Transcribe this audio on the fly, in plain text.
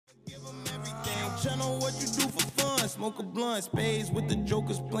channel, what you do for fun? Smoke a blunt, spades with the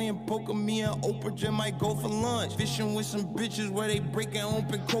jokers playing poker. Me and Oprah just might go for lunch. Fishing with some bitches where they breaking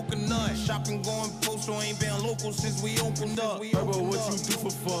open coconut. Shopping going postal, ain't been local since we opened up. Herbo, what you do for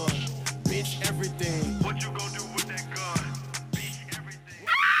fun? Bitch, everything. What you gon' do with that gun? Bitch, everything.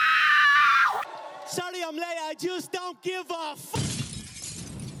 Sorry I'm late, I just don't give a fuck.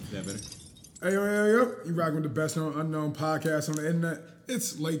 Is that better? Hey, yo. You rocking with the best known unknown podcast on the internet.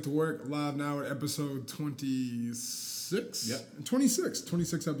 It's Late to Work, live now at episode 26. Yep.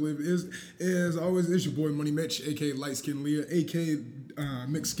 26, I believe it is. As always, it's your boy Money Mitch, a.k.a. Light Skin Leah, a.k.a.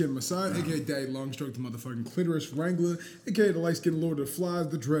 Mixed Skin Messiah, a.k.a. Daddy Longstroke, the motherfucking clitoris wrangler, a.k.a. the light skin lord of flies,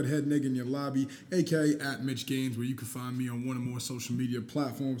 the dreadhead nigga in your lobby, a.k.a. at Mitch Gaines, where you can find me on one or more social media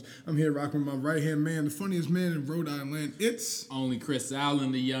platforms. I'm here rocking with my right-hand man, the funniest man in Rhode Island. It's only Chris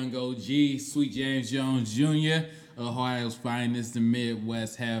Allen, the young OG, Sweet James Jones Jr., Ohio's finest, the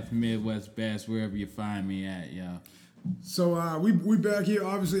Midwest, half Midwest best, wherever you find me at, y'all. So we back here,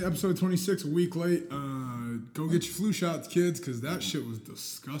 obviously, episode 26, a week late. Go get your flu shots, kids, because that shit was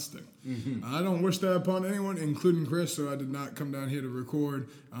disgusting. Mm-hmm. I don't wish that upon anyone, including Chris, so I did not come down here to record.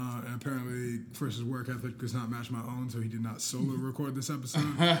 And apparently, Chris's work ethic does not match my own, so he did not solo record this episode.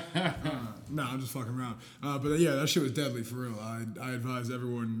 No, I'm just fucking around. But yeah, that shit was deadly, for real. I advise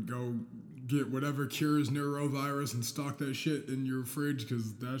everyone, go get whatever cures neurovirus and stock that shit in your fridge,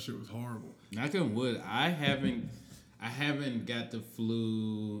 because that shit was horrible. Knock on wood, I haven't got the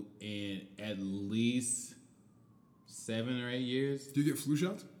flu in at least 7 or 8 years. Do you get flu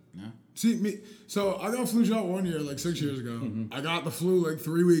shots? No. See, me. So I got a flu shot 1 year, like 6 years ago. Mm-hmm. I got the flu like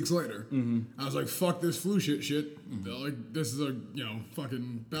 3 weeks later. Mm-hmm. I was like, fuck this flu shit. Mm-hmm. Like, this is a,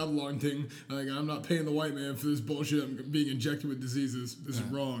 fucking Babylon thing. Like, I'm not paying the white man for this bullshit. I'm being injected with diseases. This is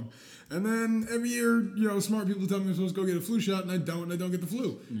wrong. And then every year, smart people tell me I'm supposed to go get a flu shot, and I don't get the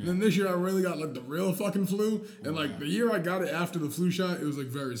flu. Yeah. And then this year, I really got, like, the real fucking flu. And, like, the year I got it after the flu shot, it was, like,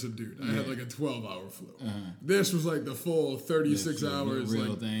 very subdued. I had, like, a 12-hour flu. This was, like, the full 36 hours.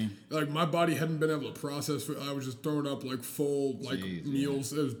 Real thing. Like, my body hadn't been able to process food. I was just throwing up, like, full,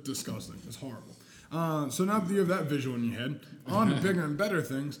 meals. It was disgusting. It was horrible. So now that you have that visual in your head, on to bigger and better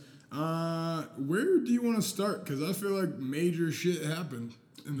things, where do you want to start? Because I feel like major shit happened.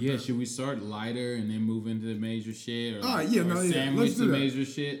 Should we start lighter and then move into the major shit? Let's do that. Major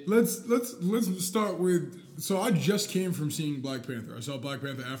shit? Let's start with. So I just came from seeing Black Panther. I saw Black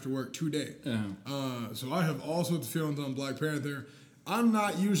Panther after work today. So I have all sorts of feelings on Black Panther. I'm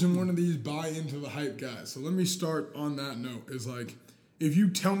not usually one of these buy into the hype guys. So let me start on that note. Is like, if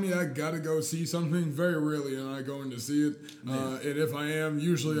you tell me I gotta go see something, very rarely am I going to see it. And if I am,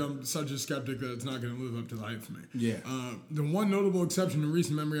 usually I'm such a skeptic that it's not going to live up to the hype for me. Yeah. The one notable exception in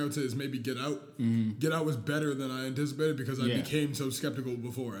recent memory I would say is maybe Get Out. Mm-hmm. Get Out was better than I anticipated because I became so skeptical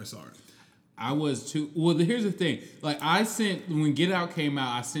before I saw it. I was too. Well, here's the thing. Like, when Get Out came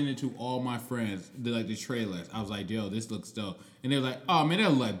out, I sent it to all my friends, the trailers. I was like, yo, this looks dope. And they're like, oh, man, that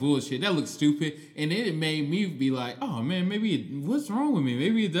looks like bullshit. That looks stupid. And then it made me be like, oh, man, what's wrong with me?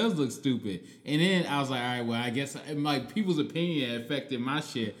 Maybe it does look stupid. And then I was like, all right, well, I guess, like, people's opinion affected my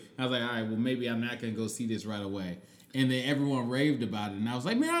shit. I was like, all right, well, maybe I'm not going to go see this right away. And then everyone raved about it. And I was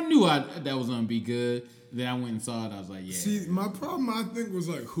like, man, I knew that was going to be good. Then I went and saw it. I was like, yeah. See, my problem, I think, was,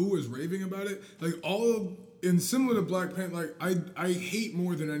 like, who was raving about it. Like, and similar to Black Panther, like, I hate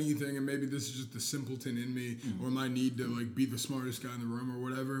more than anything, and maybe this is just the simpleton in me, or my need to, like, be the smartest guy in the room or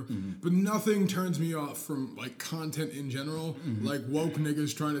whatever, but nothing turns me off from, like, content in general, like woke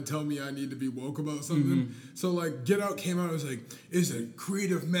niggas trying to tell me I need to be woke about something. So, like, Get Out came out, I was like, it's a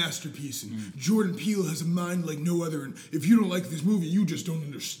creative masterpiece, and Jordan Peele has a mind like no other, and if you don't like this movie, you just don't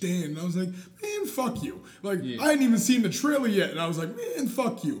understand. And I was like, man, fuck you. Like, I hadn't even seen the trailer yet, and I was like, man,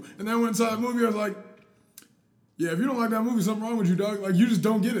 fuck you. And then I went and saw the movie, I was like, yeah, if you don't like that movie, something wrong with you, dog. Like, you just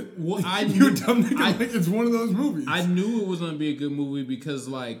don't get it. Well, you're a dumb nigga. Like, it's one of those movies. I knew it was going to be a good movie because,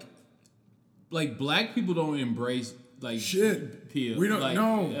 like black people don't embrace, like, shit. Peele. We don't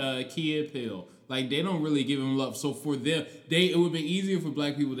know. Key Peele. Like, they don't really give him love. So for them, it would be easier for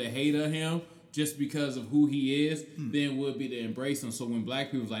black people to hate on him just because of who he is than it would be to embrace him. So when black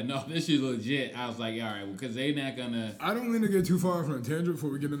people was like, no, this is legit, I was like, all right, because they not going to... I don't mean to get too far from a tangent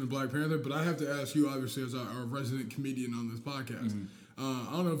before we get into Black Panther, but I have to ask you, obviously, as our resident comedian on this podcast. I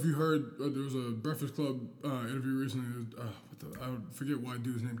don't know if you heard, there was a Breakfast Club interview recently. I forget why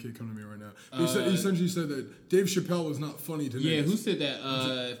dude's name can't come to me right now. He essentially said that Dave Chappelle was not funny to Yeah, niggas. who said that?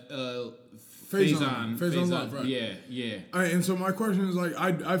 Faison Love, right? Yeah. All right, and so my question is, like,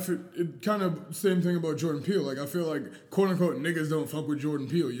 I feel it kind of same thing about Jordan Peele. Like, I feel like, quote unquote, niggas don't fuck with Jordan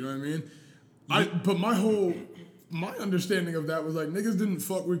Peele. You know what I mean? But my whole my understanding of that was like niggas didn't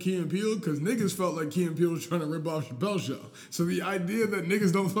fuck with Key and Peele because niggas felt like Key and Peele was trying to rip off Chappelle's show. So the idea that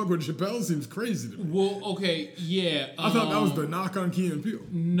niggas don't fuck with Chappelle seems crazy to me. Well, okay, yeah. I thought that was the knock on Key and Peele.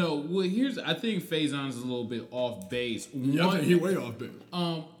 No, well, I think Faison's a little bit off base. Yeah, I think he way off base.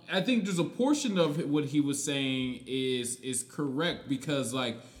 I think there's a portion of what he was saying is correct because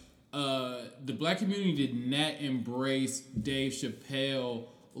like the black community did not embrace Dave Chappelle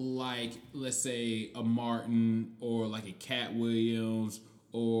like, let's say, a Martin or like a Cat Williams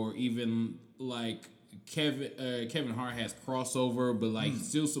or even like Kevin Hart has crossover, but like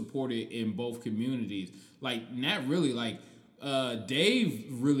still supported in both communities. Like not really like Dave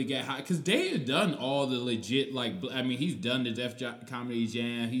really got hot because Dave had done all the legit he's done the Def Comedy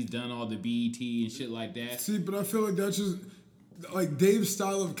Jam, he's done all the BET and shit like that. See, but I feel like that's just like Dave's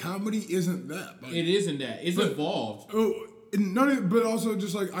style of comedy isn't that. Like, it isn't that. It's evolved. But also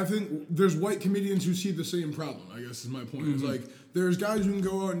just like I think there's white comedians who see the same problem. I guess is my point. It's like there's guys who can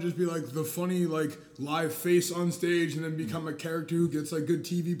go out and just be like the funny like live face on stage and then become a character who gets like good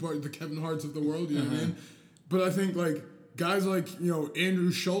TV part, the Kevin Harts of the world. You know what I mean? But I think like guys like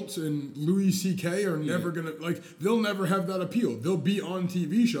Andrew Schultz and Louis C.K. are never gonna they'll never have that appeal. They'll be on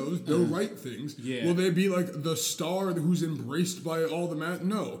TV shows. They'll write things. Yeah. Will they be like the star who's embraced by all the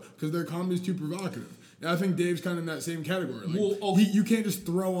No, because their comedy's too provocative. And I think Dave's kind of in that same category. You can't just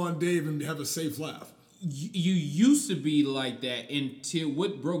throw on Dave and have a safe laugh. You used to be like that until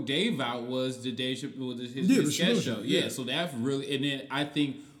what broke Dave out was the Dave Chappelle, his sketch show. Yeah, so that's really, and then I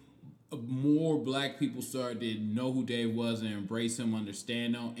think more black people started to know who Dave was and embrace him,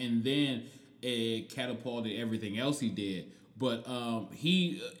 understand him, and then it catapulted everything else he did. But when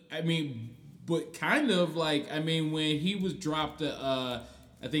he was dropped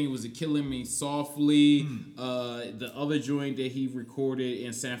I think it was a Killing Me Softly, the other joint that he recorded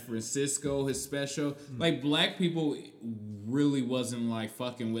in San Francisco, his special. Like, black people really wasn't, like,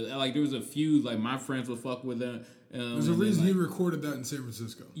 fucking with it. Like, there was a few, like, my friends would fuck with them. There's a reason he recorded that in San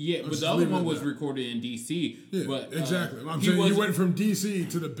Francisco. Yeah, but the other one was recorded in D.C. Yeah, but, exactly. I'm saying you went from D.C.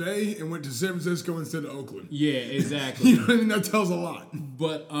 to the Bay and went to San Francisco instead of Oakland. Yeah, exactly. You know what I mean? That tells a lot.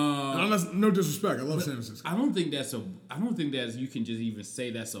 But no disrespect, I love San Francisco. I don't think that you can just even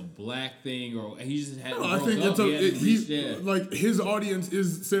say that's a black thing or he just had. No, I think that's like his audience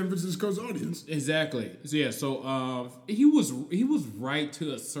is San Francisco's audience. Exactly. So yeah. So he was right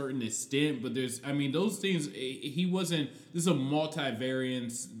to a certain extent, but those things he wasn't. This is a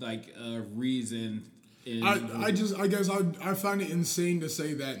multivariance reason. I guess I find it insane to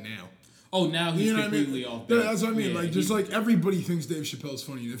say that now. Oh, now he's completely off base. That's what I mean. Everybody thinks Dave Chappelle's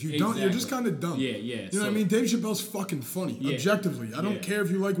funny. And if you don't, you're just kind of dumb. Yeah. You know what I mean? Dave Chappelle's fucking funny, objectively. I don't care if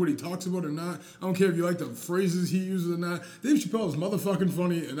you like what he talks about or not. I don't care if you like the phrases he uses or not. Dave Chappelle is motherfucking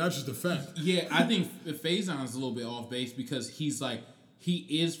funny, and that's just a fact. Yeah, I think Faison's a little bit off base because he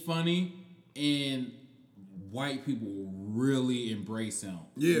is funny, and white people really embrace him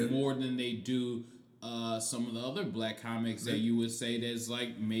more than they do some of the other black comics that you would say that's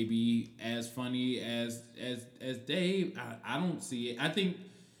like maybe as funny as Dave. I don't see it. I think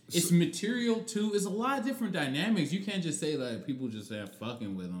it's material too. It's a lot of different dynamics. You can't just say that people just have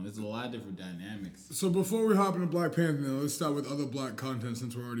fucking with them. It's a lot of different dynamics. So before we hop into Black Panther, let's start with other black content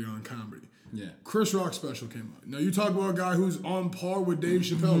since we're already on comedy. Yeah. Chris Rock's special came out. Now you talk about a guy who's on par with Dave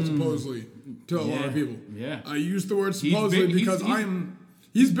Chappelle supposedly to a lot of people. Yeah. I use the word supposedly because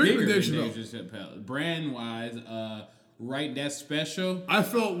He's bigger than Dave Chappelle. Brand wise, right, that special. I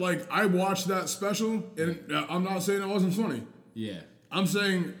felt like I watched that special, and I'm not saying it wasn't funny. Yeah. I'm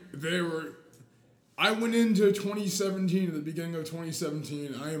saying I went into 2017, at the beginning of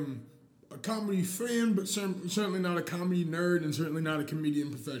 2017, I am a comedy fan, but certainly not a comedy nerd, and certainly not a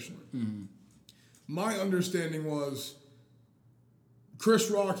comedian professionally. Mm-hmm. My understanding was Chris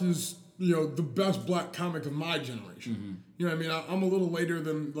Rock is the best black comic of my generation. Mm-hmm. You know what I mean? I'm a little later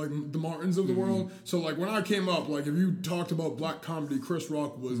than like the Martins of the world. So like when I came up, like if you talked about black comedy, Chris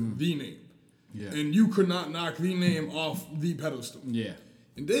Rock was the name. Yeah. And you could not knock the name off the pedestal. Yeah.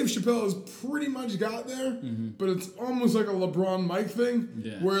 And Dave Chappelle has pretty much got there, but it's almost like a LeBron Mike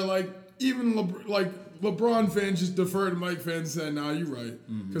thing, where like even LeBron fans just defer to Mike fans saying, "Nah, you're right,"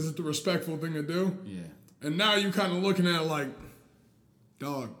 because it's the respectful thing to do. Yeah. And now you kind of looking at it like,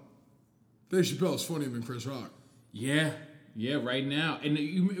 dog, Dave Chappelle's funnier than Chris Rock. Yeah, right now. And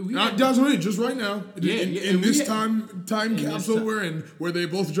that's what I mean, just right now. In this time capsule we're in, where they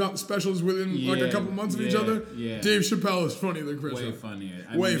both drop specials within like a couple months of each other, Dave Chappelle is funnier than Chris Rock. Way funnier.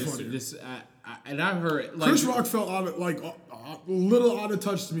 Way funnier. And I heard... Chris Rock felt out of, little out of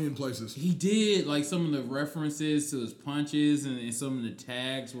touch to me in places. He did, like, some of the references to his punches and some of the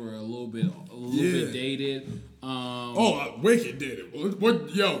tags were a little bit dated. Wicked did it.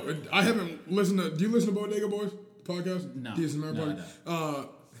 What? Yo, I haven't listened to. Do you listen to Bodega Boys podcast? No. Decent American Party.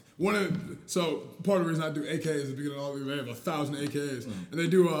 Part of the reason I do AKAs is because they have 1,000 AKAs, and they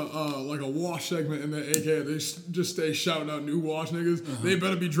do like a wash segment in the AKA. They just stay shouting out new wash niggas. They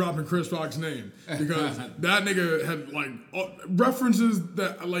better be dropping Chris Rock's name because that nigga had like references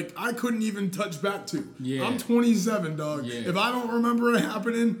that like I couldn't even touch back to. Yeah. I'm 27, dog. Yeah. If I don't remember it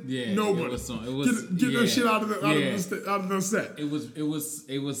happening, nobody. Get that shit out of the set. It was that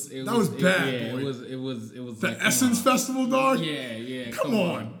was bad. Boy. It was the like, Essence Festival, dog. Yeah. Come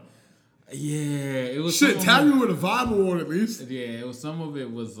on. Yeah, it was shit. Tag me with a vibe award at least. Yeah, it was. Some of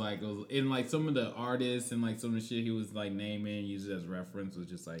it was like, and like some of the artists and like some of the shit he was like naming, used as reference, was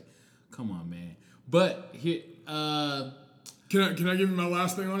just like, come on, man. But here, can I give you my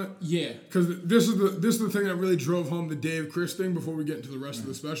last thing on it? Yeah, because this is the thing that really drove home the Dave Chris thing. Before we get into the rest of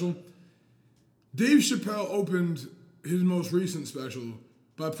the special, Dave Chappelle opened his most recent special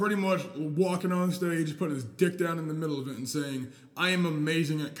by pretty much walking on stage, putting his dick down in the middle of it, and saying, "I am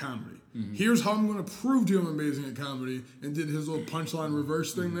amazing at comedy. Mm-hmm. Here's how I'm going to prove to you I'm amazing at comedy," and did his little punchline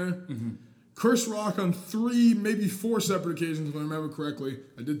reverse thing there. Mm-hmm. Chris Rock on 3, maybe 4 separate occasions, if I remember correctly.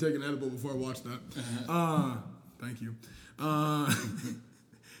 I did take an edible before I watched that. Thank you.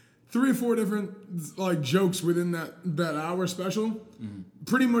 3 or 4 different like jokes within that hour special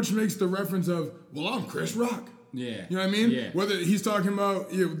pretty much makes the reference of, well, I'm Chris Rock. Yeah. You know what I mean? Yeah. Whether he's talking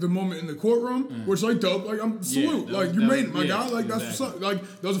about the moment in the courtroom, which like dope, like I'm salute. Like you made it, my guy. Like that's what's up. Like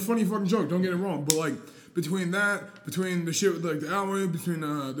that was a funny fucking joke, don't get it wrong. But like between the shit with like the Alway, between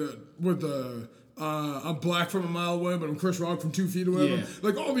I'm black from a mile away, but I'm Chris Rock from 2 feet away. Yeah.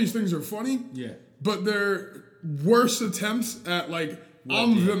 Like all these things are funny. Yeah. But they're worse attempts at like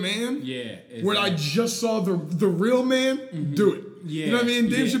I'm the man. Yeah. Exactly. When I just saw the real man do it. Yeah. You know what I mean?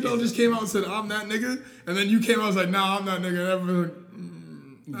 Dave Chappelle just came out and said, "I'm that nigga," and then you came out and was like, "Nah, I'm that nigga." And everyone's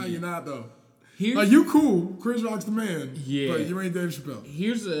like, "Nah, you're not though." Like you cool, Chris Rock's the man. Yeah, but you ain't Dave Chappelle.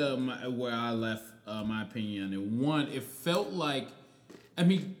 Here's where I left my opinion on it. One, it felt like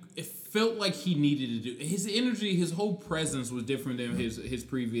he needed to do his energy, his whole presence was different than his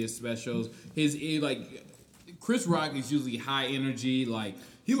previous specials. Chris Rock is usually high energy, like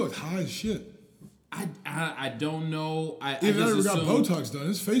he looked high as shit. I don't know. He never got Botox done.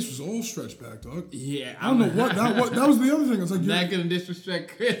 His face was all stretched back, dog. Yeah, I don't know what that was the other thing. I was like, I'm not gonna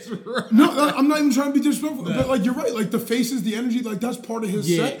disrespect Chris Rock. No, I'm not even trying to be disrespectful. No. But like, you're right. Like the faces, the energy, like that's part of his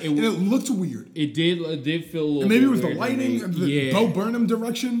set, and it looked weird. It did feel a little. And maybe it was the lighting, the Bo Burnham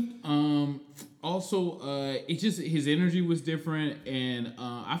direction. Also, it just his energy was different, and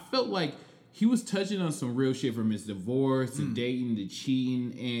I felt like he was touching on some real shit, from his divorce to dating to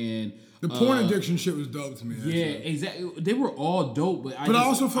cheating and. The porn addiction shit was dope to me. Actually. Yeah, exactly. They were all dope, but I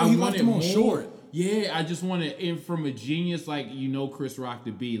also felt he left them all short. Yeah, I just wanted, and from a genius like Chris Rock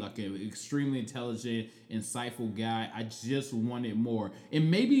to be, like an extremely intelligent, insightful guy. I just wanted more, and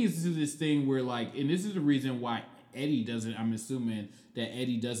maybe it's this thing where like, and this is the reason why Eddie doesn't. I'm assuming that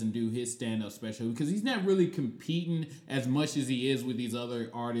Eddie doesn't do his stand-up special because he's not really competing as much as he is with these other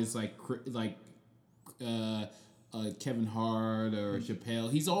artists like Kevin Hart or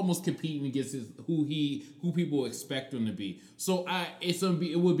Chappelle. He's almost competing against who people expect him to be. So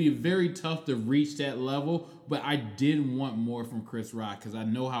it would be very tough to reach that level, but I did want more from Chris Rock because I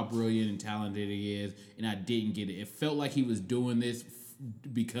know how brilliant and talented he is, and I didn't get it. It felt like he was doing this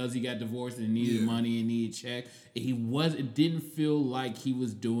because he got divorced and needed money and needed check. It didn't feel like he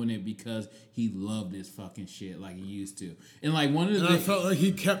was doing it because he loved this fucking shit like he used to. And like one of the I felt like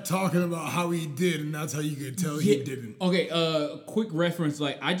he kept talking about how he did, and that's how you could tell he didn't. Okay, quick reference.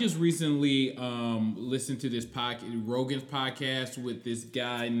 Like I just recently listened to this Rogan's podcast with this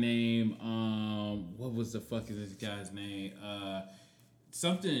guy named what was the fuck is this guy's name?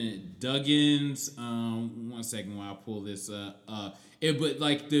 Something Duggins. 1 second while I pull this up. But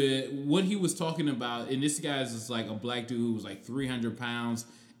like what he was talking about, and this guy's is like a black dude who was like 300 pounds,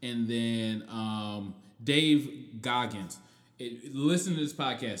 and then Dave Goggins. Listen to this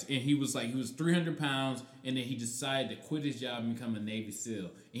podcast, and he was 300 pounds, and then he decided to quit his job and become a Navy SEAL,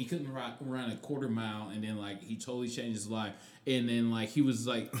 and he couldn't run a quarter mile, and then like he totally changed his life, and then like he was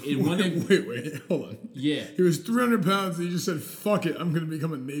like, wait, hold on, yeah, he was 300 pounds, and he just said, "Fuck it, I'm gonna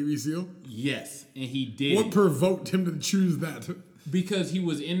become a Navy SEAL." Yes, and he did. What provoked him to choose that? Because he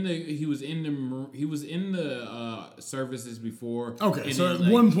was in the services before. Okay, and so at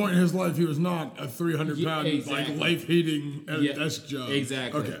one point in his life, he was not a 300 pound like life hating desk job.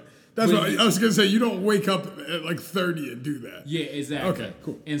 Exactly. Okay, That's what I was gonna say. You don't wake up at like 30 and do that. Yeah, exactly. Okay,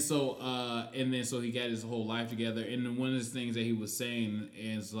 cool. And so, so he got his whole life together. And then one of the things that he was saying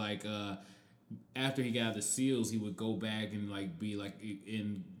is like, after he got out of the SEALs, he would go back and like be like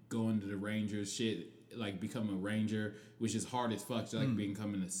go into the Rangers shit, like become a Ranger, which is hard as fuck, just like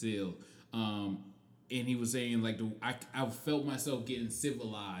becoming a SEAL. And he was saying like, I felt myself getting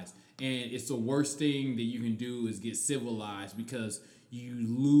civilized, and it's the worst thing that you can do is get civilized because you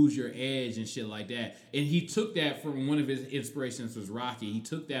lose your edge and shit like that. And he took that from one of his inspirations was Rocky. He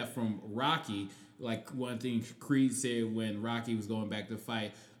took that from Rocky. Like one thing Creed said when Rocky was going back to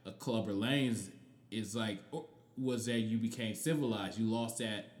fight Clubber Lanes is like, was that you became civilized. You lost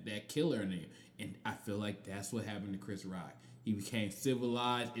that killer in you. And I feel like that's what happened to Chris Rock. He became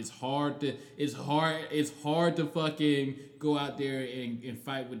civilized. It's hard to fucking go out there and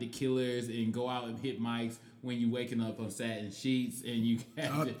fight with the killers and go out and hit mics when you waking up on satin sheets and you.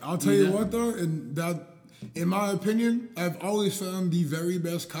 I'll tell you what though, and that, in my opinion, I've always found the very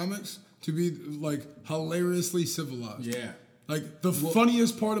best comics to be like hilariously civilized. Yeah. Like the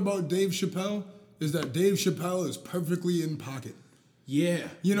funniest part about Dave Chappelle is that Dave Chappelle is perfectly in pocket. Yeah.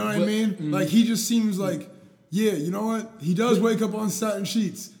 You know what I mean? Like he just seems like, yeah, you know what? He does wake up on satin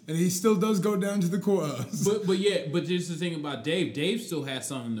sheets, and he still does go down to the courthouse. But there's the thing about Dave. Dave still has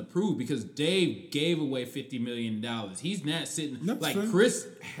something to prove because Dave gave away $50 million. He's not sitting That's like fair. Chris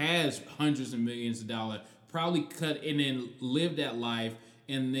has hundreds of millions of dollars. Probably cut and then lived that life,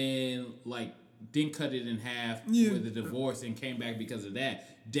 and then like didn't cut it in half with the divorce and came back because of that.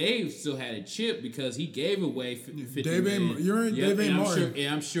 Dave still had a chip because he gave away $50 million. Dave ain't Martin.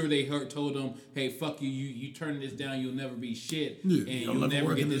 And I'm sure they told him, "Hey, fuck you! You turn this down, you'll never be shit, Yeah, and you'll you'll never never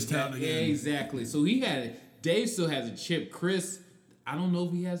work get in this this town back." again. Yeah, exactly. So he had it. Dave still has a chip. Chris, I don't know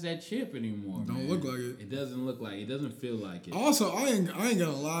if he has that chip anymore. Don't look like it. It doesn't look like it. It doesn't feel like it. Also, I ain't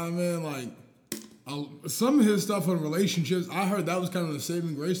gonna lie, man. Like some of his stuff on relationships, I heard that was kind of the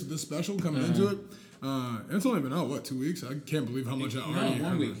saving grace of this special coming into it. It's only been out 2 weeks. I can't believe how much I already heard.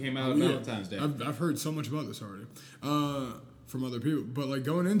 1 week came out on Valentine's Day. I've heard so much about this already from other people. But like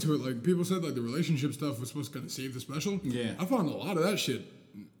going into it, like people said like the relationship stuff was supposed to kind of save the special. Yeah. I found a lot of that shit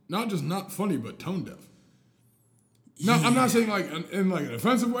not just not funny, but tone deaf. No, I'm not saying like in like an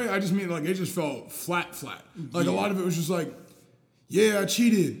offensive way. I just mean like it just felt flat. Like a lot of it was just like, yeah, I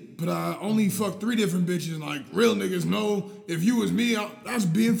cheated, but I only fucked 3 different bitches. And like real niggas know if you was me, that's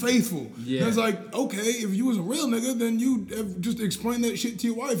being faithful. Yeah. And it's like, okay, if you was a real nigga, then you have just explain that shit to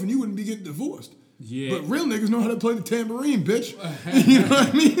your wife and you wouldn't be getting divorced. Yeah. But real niggas know how to play the tambourine, bitch. You know what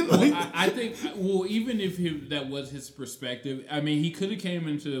I mean? Like, Well, I think, even if that was his perspective, I mean, he could have came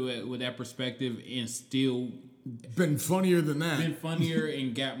into it with that perspective and still been funnier than that. been funnier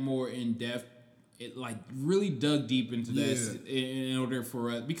and got more in depth. It like really dug deep into this in order for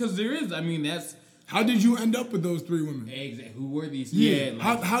us because there is. I mean, that's how did you end up with those 3 women? exactly who were these? Yeah.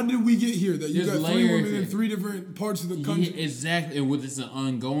 Like, How did we get here? That you There's got 3 layers women in in- 3 different parts of the country. yeah, exactly. And with this an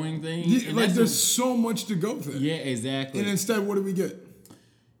ongoing thing. Yeah, And like that's there's so much to go there. yeah, exactly. And instead, what do we get?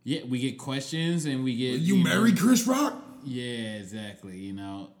 Yeah, we get questions and we get You married Chris Rock? Yeah, exactly. You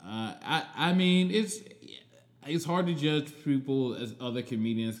know, I mean, it's hard to judge people as other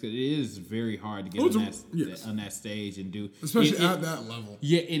comedians because it is very hard to get on that stage and do, Especially at that level.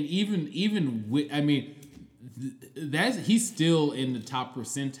 Yeah, and even with, I mean, he's still in the top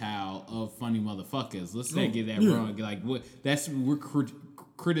percentile of funny motherfuckers. Let's not get that wrong. Like we're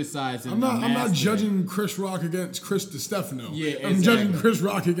criticizing. I'm not judging Chris Rock against Chris DiStefano. Yeah, I'm exactly. judging Chris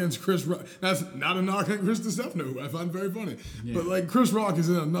Rock against Chris Rock. That's not a knock at Chris DiStefano, who I find very funny. Yeah. But like Chris Rock is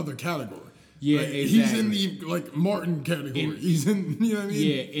in another category. Yeah, like, exactly. He's in the like Martin category. He's in, you know what I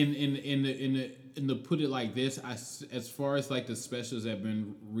mean? Yeah, and to put it like this, as far as like the specials that have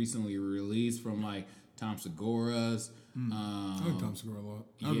been recently released from like Tom Segura's. I like Tom Segura a lot.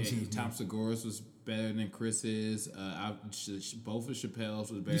 I haven't seen his Tom movie. Segura's was better than Chris's. Both of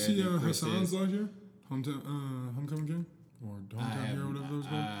Chappelle's was better You see than Chris's. Hassan's last year? Homecoming King? Or Hometown Hero, whatever those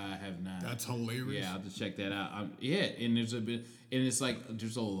called? I have not. That's hilarious. Yeah, I'll have to check that out. And there's a bit, and it's like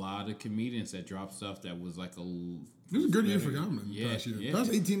there's a lot of comedians that drop stuff that was like It was a good year for comedy past year.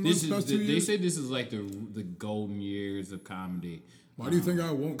 Past 18 months, past 2 years. They say this is like the golden years of comedy. Why do you think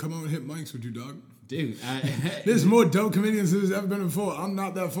I won't come out and hit mics with you, dog? Dude, There's more dope comedians than there's ever been before. I'm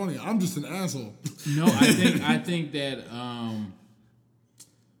not that funny. I'm just an asshole. No, I think that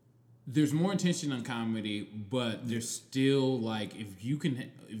there's more attention on comedy, but there's still like if you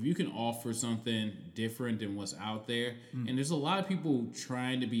can offer something different than what's out there, and there's a lot of people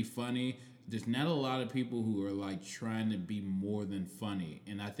trying to be funny. there's not a lot of people who are like trying to be more than funny,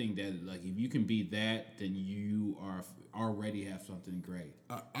 and I think that like if you can be that, then you are already have something great.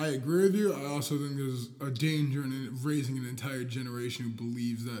 I agree with you. I also think there's a danger in raising an entire generation who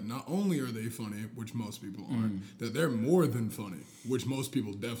believes that not only are they funny, which most people aren't, that they're more than funny, which most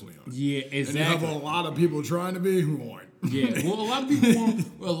people definitely aren't. Yeah, exactly. And you have a lot of people trying to be who aren't. Yeah, well, a lot of people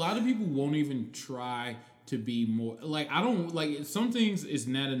won't. Well, a lot of people won't even try to be more. Like, I don't like some things. It's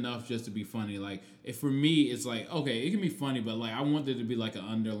not enough just to be funny. Like, if for me, it's like okay, it can be funny, but like I want there to be like an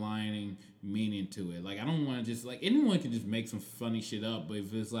underlining meaning to it. Like, I don't want to just like anyone can just make some funny shit up, but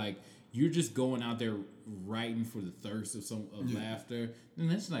if it's like you're just going out there writing for the thirst of laughter, then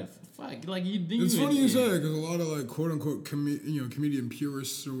that's like fuck. Like you. It's funny you say it because a lot of like quote unquote comedian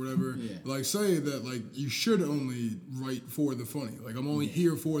purists or whatever like say that like you should only write for the funny. Like I'm only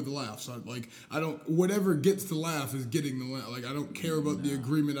here for the laughs. I don't whatever gets the laugh is getting the laugh. Like I don't care about the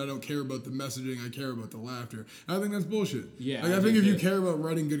agreement. I don't care about the messaging. I care about the laughter. I think that's bullshit. Yeah. Like I think if you care about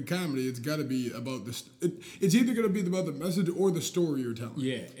writing good comedy, it's got to be about this. It's either going to be about the message or the story you're telling.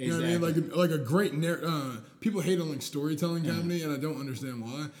 Yeah, exactly. You know what I mean? Like a great people hate on like storytelling comedy, and I don't understand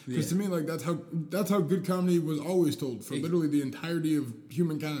why. Because to me, like that's how good comedy was always told for literally the entirety of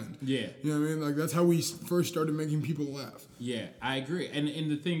humankind. Yeah, you know what I mean? Like that's how we first started making people laugh. Yeah, I agree. And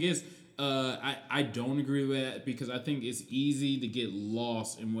the thing is, I don't agree with that because I think it's easy to get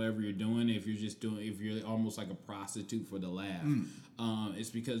lost in whatever you're doing if you're almost like a prostitute for the laugh. It's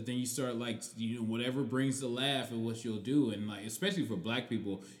because then you start like whatever brings the laugh is what you'll do, and like especially for black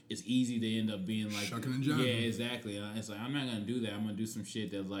people, it's easy to end up being like shucking and jiving. Yeah, exactly. It's like I'm not gonna do that. I'm gonna do some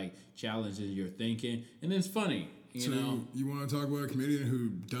shit that like challenges your thinking, and then it's funny. You know, you want to talk about a comedian who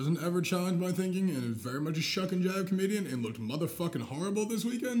doesn't ever challenge my thinking and is very much a shuck and jive comedian and looked motherfucking horrible this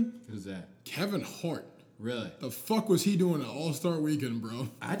weekend? Who's that? Kevin Hart. Really? The fuck was he doing at All-Star Weekend, bro?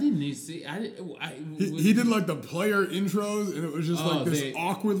 I didn't even see. He did like the player intros, and it was just like this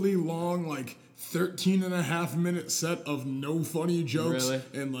awkwardly long, like 13 and a half minute set of no funny jokes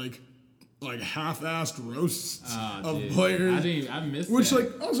and like half-assed roasts of players. I missed which,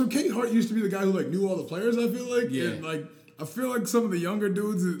 that. like, also Kate Hart used to be the guy who like knew all the players. I feel like, and like I feel like some of the younger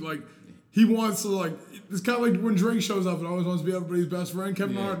dudes, like he wants to like. It's kind of like when Drake shows up and always wants to be everybody's best friend.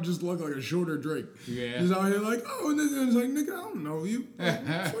 Kevin Hart just looked like a shorter Drake. Yeah. He's out here like, oh, and it's like, nigga, I don't know you.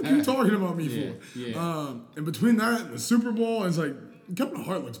 What are you talking about me for? Yeah. And between that and the Super Bowl, it's like Kevin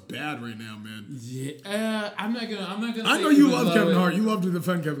Hart looks bad right now, man. Yeah. I'm not gonna. I know you love Kevin Hart. You love to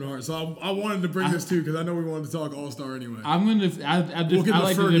defend Kevin Hart, so I wanted to bring this too because I know we wanted to talk All-Star anyway. We'll get to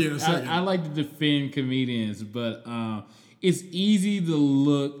Fergie in a second. I like to defend comedians, but it's easy to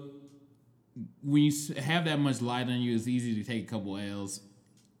look. When you have that much light on you, it's easy to take a couple L's.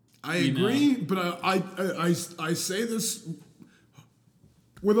 I agree, but I say this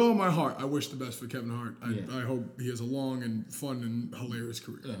with all my heart. I wish the best for Kevin Hart. I hope he has a long and fun and hilarious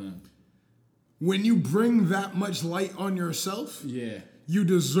career. When you bring that much light on yourself, you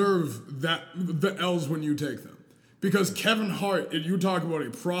deserve the L's when you take them. Because Kevin Hart, if you talk about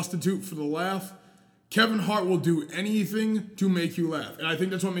a prostitute for the laugh, Kevin Hart will do anything to make you laugh. And I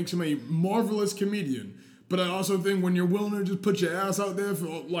think that's what makes him a marvelous comedian. But I also think when you're willing to just put your ass out there for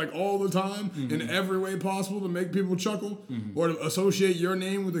like all the time in every way possible to make people chuckle or to associate your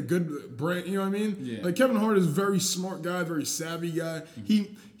name with a good brand, you know what I mean? Yeah. Like Kevin Hart is a very smart guy, very savvy guy.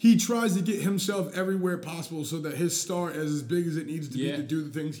 He tries to get himself everywhere possible so that his star is as big as it needs to be to do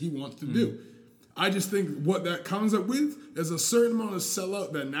the things he wants to do. I just think what that comes up with is a certain amount of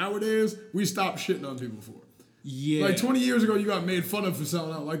sellout that nowadays we stop shitting on people for. Yeah. Like 20 years ago, you got made fun of for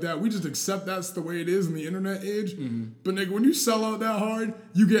selling out like that. We just accept that's the way it is in the internet age. But nigga, when you sell out that hard,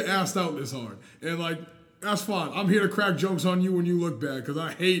 you get asked out this hard. And like, that's fine. I'm here to crack jokes on you when you look bad because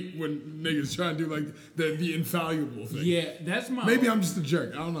I hate when niggas try to do like the infallible thing. Yeah, that's my... Maybe I'm just a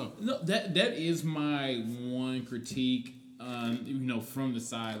jerk. I don't know. No, that is my one critique. From the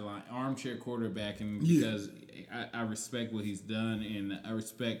sideline, armchair quarterbacking, because I respect what he's done and I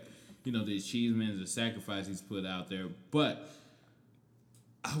respect, the achievements, the sacrifice he's put out there. But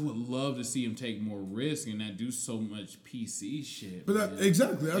I would love to see him take more risk and not do so much PC shit. But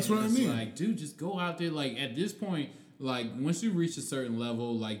exactly, that's what I mean. Like, dude, just go out there. Like at this point, like once you reach a certain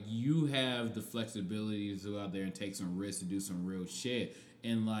level, like you have the flexibility to go out there and take some risks to do some real shit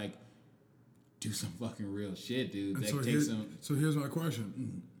and like. Do some fucking real shit, dude. So here's my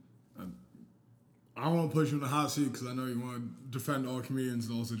question. I don't want to put you in the hot seat because I know you want to defend all comedians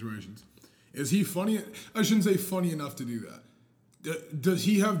in all situations. Is he funny? I shouldn't say funny enough to do that. Does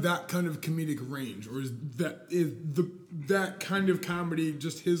he have that kind of comedic range, or is that kind of comedy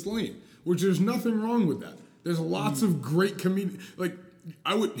just his lane? Which there's nothing wrong with that. There's lots of great comedians. Like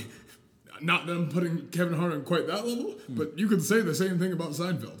Not that I'm putting Kevin Hart on quite that level, but you could say the same thing about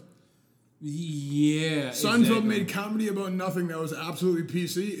Seinfeld. Yeah. Seinfeld exactly. made comedy about nothing that was absolutely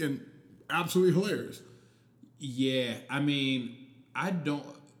PC and absolutely hilarious. Yeah, I mean, I don't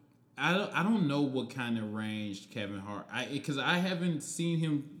know what kind of range Kevin Hart. Because I haven't seen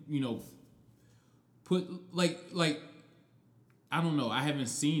him, put like I don't know. I haven't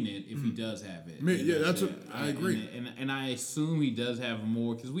seen it if he does have it. That's what I agree. And I assume he does have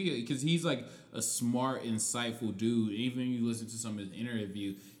more because he's like a smart, insightful dude. Even when you listen to some of his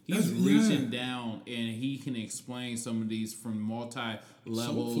interview, he's reaching down and he can explain some of these from multi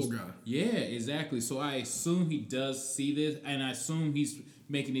levels. Soulful guy. Yeah, exactly. So I assume he does see this, and I assume he's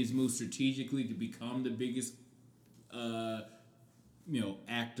making these moves strategically to become the biggest,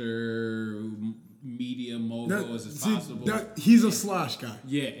 actor, media mogul as possible. He's a slash guy.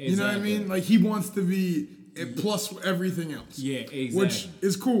 Yeah, exactly. You know what I mean? Like, he wants to be plus everything else. Yeah, exactly. Which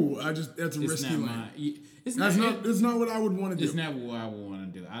is cool. That's a risky lane. It's not what I would want to do. It's not what I would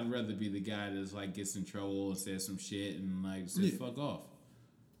want to do. I'd rather be the guy that's like gets in trouble and says some shit and like says fuck off.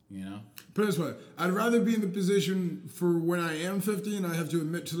 Put it this way, I'd rather be in the position for when I am 50 and I have to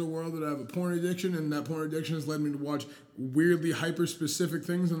admit to the world that I have a porn addiction and that porn addiction has led me to watch weirdly hyper-specific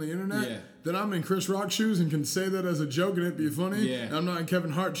things on the internet, that I'm in Chris Rock's shoes and can say that as a joke and it'd be funny. Yeah. And I'm not in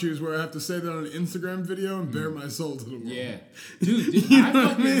Kevin Hart's shoes where I have to say that on an Instagram video and bare my soul to the world. Yeah. Dude I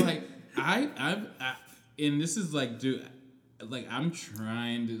fucking like, I and this is like, dude, like I'm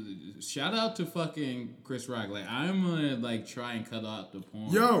trying to shout out to fucking Chris Rock. Like I'm gonna like try and cut out the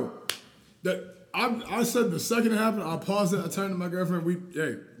porn. Yo, I said the second it happened, I paused it. I turned to my girlfriend.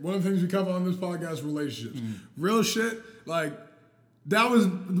 One of the things we cover on this podcast is relationships. Real shit. Like that was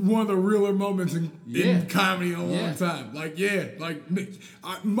one of the realer moments in comedy in a long time. Like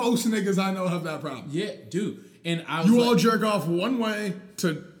most niggas I know have that problem. Yeah, dude. And I was you all jerk off one way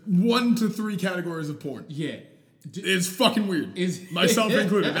to 1 to 3 categories of porn. Yeah. It's fucking weird. Myself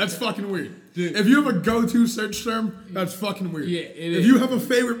included. That's fucking weird. Dude. If you have a go-to search term, that's fucking weird. Yeah, it is. If you have a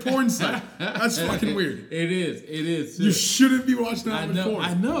favorite porn site, that's fucking weird. It is. You shouldn't be watching that with porn.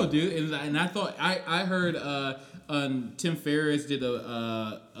 I know, dude. And I thought I heard Tim Ferriss did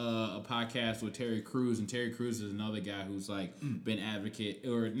a podcast with Terry Crews, and Terry Crews is another guy who's like been advocate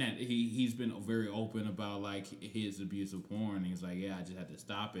or not. He's been very open about like his abuse of porn. He's like, I just had to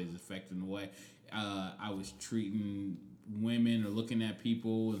stop it. It's affecting the way I was treating women or looking at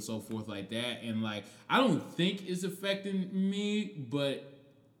people and so forth like that. And like, I don't think it's affecting me, but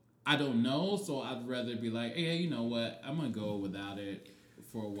I don't know. So I'd rather be like, hey, you know what? I'm going to go without it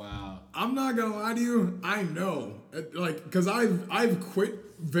for a while. I'm not going to lie to you. I know. Like, because I've quit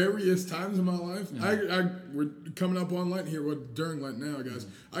various times in my life. Yeah. We're coming up on Lent here. We're during Lent now, guys.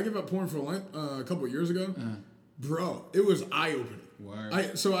 I gave up porn for Lent a couple of years ago. Bro, it was eye-opening. I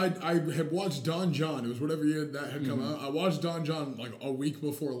had watched Don John. It was whatever year that had come out. I watched Don John like a week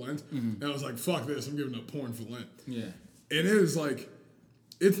before Lent, and I was like, "Fuck this! I'm giving up porn for Lent." Yeah, and it was like,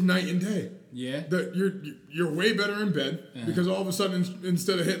 it's night and day. Yeah, you're way better in bed because all of a sudden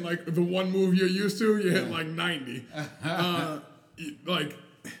instead of hitting like the one move you're used to, you hit like 90. Like,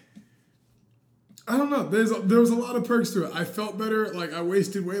 I don't know. There was a lot of perks to it. I felt better. Like, I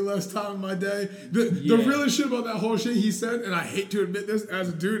wasted way less time in my day. The realest shit about that whole shit he said, and I hate to admit this as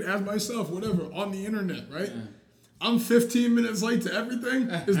a dude, as myself, whatever, on the internet, right? Yeah. I'm 15 minutes late to everything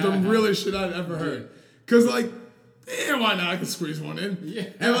is the realest shit I'd ever heard. Because, like, why not? I can squeeze one in. Yeah.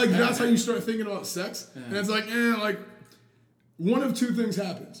 And, like, that's how you start thinking about sex. And it's like, one of two things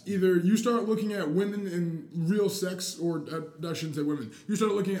happens. Either you start looking at women in real sex, or I shouldn't say women. You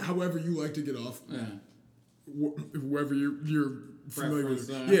start looking at however you like to get off. Whoever you're familiar with.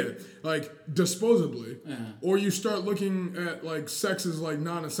 Like disposably. Or you start looking at like sex as like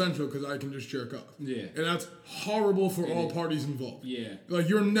non-essential because I can just jerk off. Yeah. And that's horrible for all parties involved. Yeah. Like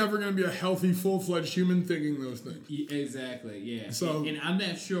you're never going to be a healthy, full-fledged human thinking those things. Exactly, yeah. So, and I'm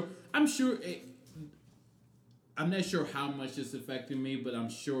not sure. I'm not sure how much it's affecting me, but I'm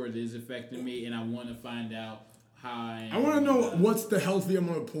sure it is affecting me, and I want to find out how I want to know what's the healthy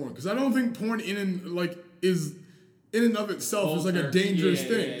amount of porn, because I don't think porn is in and of itself is like a dangerous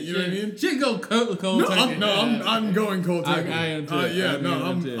thing. You know what I mean? Should go cold turkey. I'm going cold turkey. I am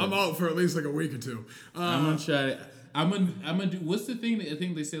too. I'm out for at least like a week or two. I'm gonna try it. I'm gonna do. What's the thing? I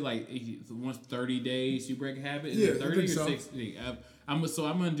think they say like once 30 days you break a habit. Is it 30 or 60? I'm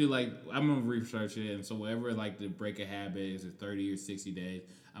gonna do like I'm gonna research it, and so whatever like the break a habit is it 30 or 60 days.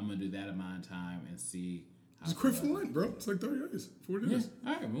 I'm gonna do that amount of time and see. Just quit for Lent, bro. It's like 30 days, 40 days. Yeah.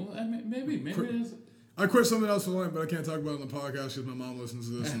 All right. Well, maybe it is. I quit something else for Lent, but I can't talk about it on the podcast because my mom listens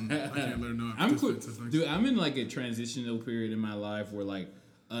to this, and I can't let her know. I'm cool. Dude, I'm in like a transitional period in my life where like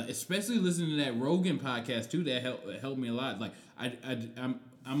especially listening to that Rogan podcast too. That helped me a lot. Like I'm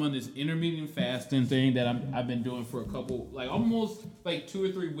on this intermittent fasting thing that I've been doing for a couple, like almost like 2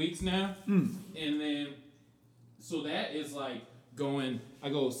 or 3 weeks now, and then so that is like I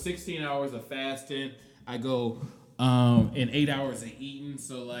go 16 hours of fasting. I go and 8 hours of eating.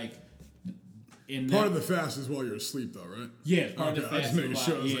 So like. Part of the fast is while you're asleep, though, right? Yeah, part of the fast. I just making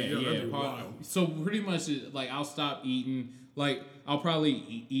sure. I was that'd be wild. So pretty much, like, I'll stop eating. Like, I'll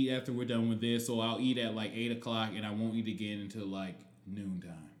probably eat after we're done with this. So I'll eat at like 8 o'clock, and I won't eat again until like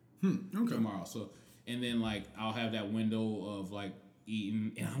noontime tomorrow. So and then like I'll have that window of like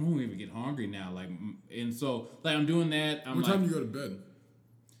eating, and I don't even get hungry now. Like, and so like I'm doing that. What time do you go to bed?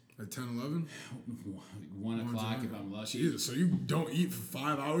 Like 10, 11? 1 o'clock if I'm lucky. Jesus, so you don't eat for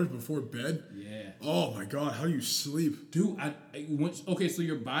 5 hours before bed? Yeah. Oh my God, how do you sleep? Dude, okay, so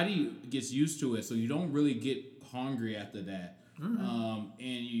your body gets used to it, so you don't really get hungry after that. And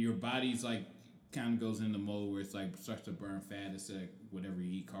your body's like kind of goes into mode where it's like starts to burn fat instead of whatever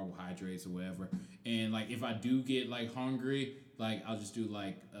you eat, carbohydrates or whatever. And like if I do get like hungry, like I'll just do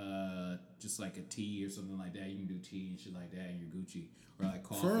like just like a tea or something like that. You can do tea and shit like that, and you're Gucci. Or like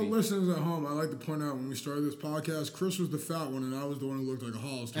coffee. For our listeners at home, I like to point out when we started this podcast, Chris was the fat one and I was the one who looked like a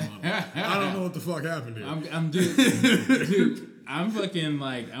Hollister model. I don't know what the fuck happened here. I'm dude, I'm fucking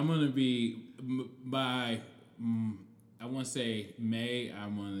like I'm gonna be by I want to say May.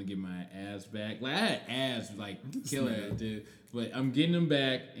 I'm gonna get my abs back. Like I had abs like killer, dude. But I'm getting them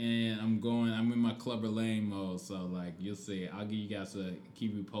back, and I'm in my Clubber Lane mode. So like you'll see. I'll give you guys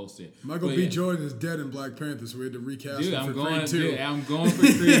keep you posted. Michael B. Jordan is dead in Black Panther, so we had to recast him for Creed 2. Dude, I'm going for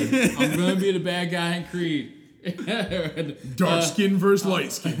Creed. I'm gonna be the bad guy in Creed. Dark skin versus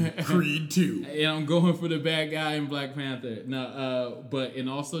light skin. Creed 2. And I'm going for the bad guy in Black Panther. No, but and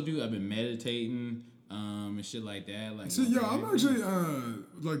also, dude, I've been meditating. And shit like that. Like, so yeah, I'm actually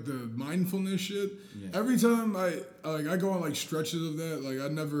like the mindfulness shit. Yeah. Every time I go on like stretches of that, like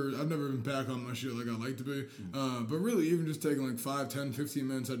I've never been back on my shit like I like to be. But really, even just taking like 5, 10, 15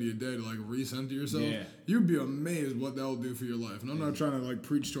 minutes out of your day to like recenter yourself, you'd be amazed what that will do for your life. And I'm not trying to like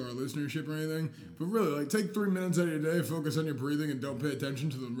preach to our listenership or anything, but really like take 3 minutes out of your day, focus on your breathing, and don't pay attention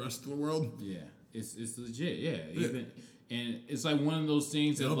to the rest of the world. Yeah, it's legit. Yeah, even. And it's like one of those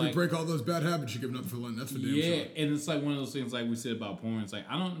things that help you break all those bad habits you're giving up for Lent. That's for damn sure. Yeah, and it's like one of those things like we said about porn. It's like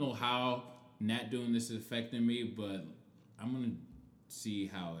I don't know how not doing this is affecting me, but I'm gonna see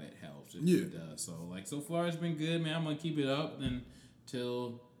how it helps if it does. So like so far it's been good, man. I'm gonna keep it up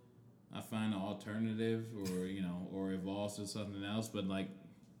until I find an alternative or evolves to something else. But like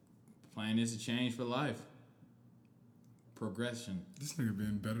plan is a change for life. Progression. This nigga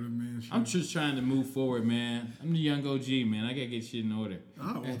being better than me and shit. I'm just trying to move forward, man. I'm the young OG, man. I gotta get shit in order.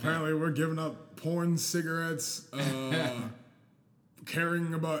 Oh, well, apparently we're giving up porn, cigarettes, giving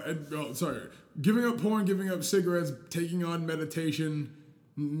up porn, giving up cigarettes, taking on meditation,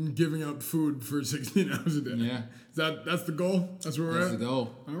 giving up food for 16 hours a day. Yeah. That's the goal? That's where we're at? That's the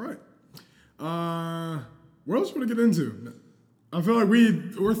goal. All right. What else want to get into? I feel like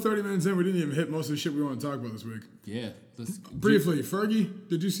we're 30 minutes in. We didn't even hit most of the shit we want to talk about this week. Yeah. Briefly, Fergie,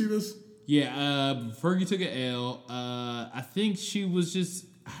 did you see this? Yeah, Fergie took an L. I think she was just...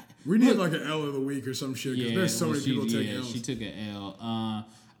 We need like an L of the week or some shit, because there's so many people taking L's. She took an L.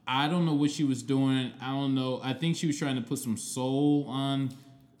 I don't know what she was doing. I don't know. I think she was trying to put some soul on...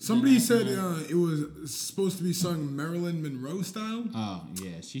 Somebody said it was supposed to be sung Marilyn Monroe style. Oh,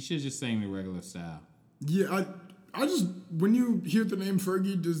 yeah. She should just sing the regular style. Yeah, I just... When you hear the name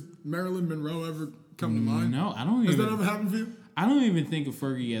Fergie, does Marilyn Monroe ever come to mind? No, I don't even... Has that ever happened for you? I don't even think of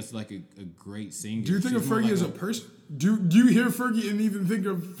Fergie as like a great singer. Do you think of Fergie as a person? Do you hear Fergie and even think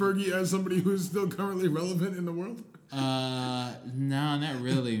of Fergie as somebody who's still currently relevant in the world? No, not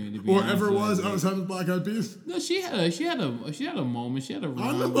really. To be or ever was outside of Black Eyed Peas? No, she had a moment. She had a run.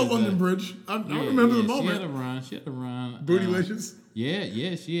 I remember London Bridge. I remember the moment. She had a run. Bootylicious?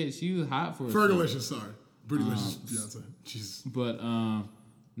 Yeah. She was hot for Fergalicious, sorry. Bootylicious, Beyonce. Jesus. But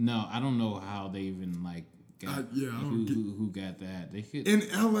no, I don't know how they even like. Who got that? They could in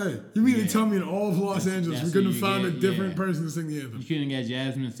L.A. You mean to tell me in all of Los Angeles we couldn't find a different person to sing the anthem? You couldn't get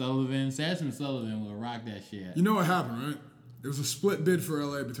Jasmine Sullivan. Jasmine Sullivan will rock that shit. You know what happened, right? It was a split bid for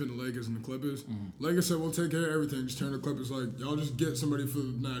L.A. between the Lakers and the Clippers. Mm-hmm. Lakers said, we'll take care of everything. Just turn the Clippers like, y'all just get somebody for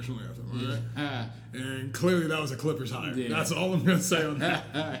the national anthem, right? And clearly that was a Clippers hire. Yeah. That's all I'm going to say on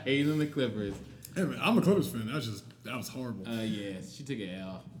that. Hating the Clippers. Hey, man, I'm a Clippers fan. That was horrible. Yeah, she took an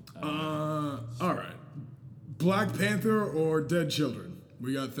L. All right. Black Panther or Dead Children?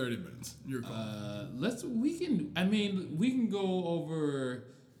 We got 30 minutes. Your call. We can go over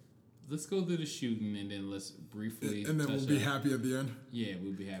let's go through the shooting and then let's briefly. And then we'll be happy at the end. Yeah,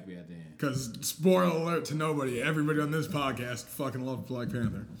 we'll be happy at the end. Because spoiler alert to nobody, everybody on this podcast fucking loves Black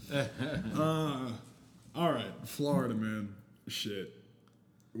Panther. All right, Florida, man. Shit.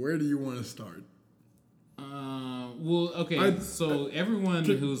 Where do you want to start? Well, okay. So everyone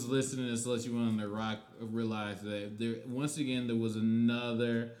who's listening to this, let you on the rock realize that once again there was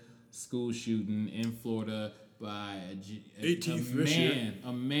another school shooting in Florida by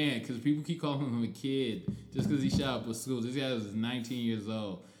a man, because people keep calling him a kid just because he shot up a school. This guy was 19 years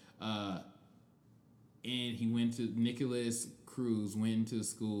old, and he went to Nicholas Cruz went into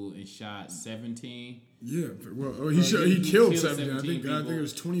school and shot 17. Yeah, well, he killed 17. I think it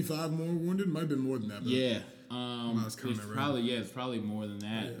was 25 more wounded. Might have been more than that. Yeah. It's probably more than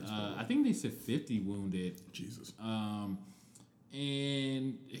that. Yeah, I think they said 50 wounded. Jesus.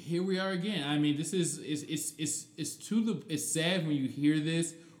 And here we are again. I mean, this is it's sad when you hear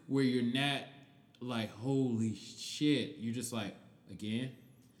this where you're not like, holy shit. You're just like, again?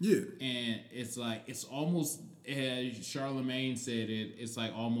 Yeah. And it's like, it's almost, as Charlemagne said it, it's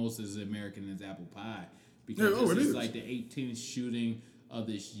like almost as American as apple pie. Because it is like the 18th shooting of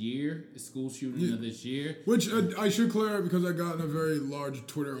this year, school shooting of this year. Which I should clear up because I got in a very large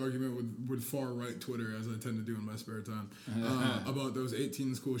Twitter argument with far-right Twitter, as I tend to do in my spare time, about those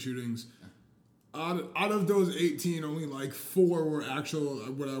 18 school shootings. Out of those 18, only like 4 were actual,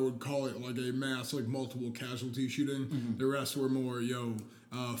 what I would call it, like a mass, like multiple casualty shooting. Mm-hmm. The rest were more,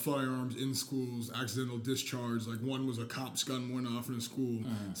 firearms in schools, accidental discharge. Like one was a cop's gun went off in a school.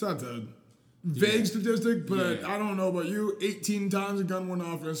 It's not the vague statistic, but I don't know about you. 18 times a gun went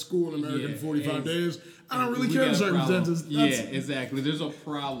off in a school in America in 45 days. I don't really care the circumstances. Exactly. There's a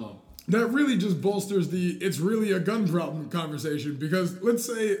problem. That really just bolsters it's really a gun problem conversation, because let's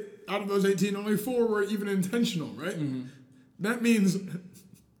say out of those 18, only 4 were even intentional, right? Mm-hmm. That means,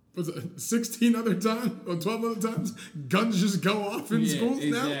 16 other times or 12 other times, guns just go off in schools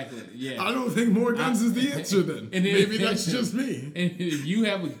now? Yeah. I don't think more guns is the answer then. And maybe that's just me. And if you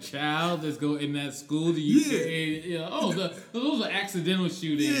have a child that's going in that school, do you say, those are accidental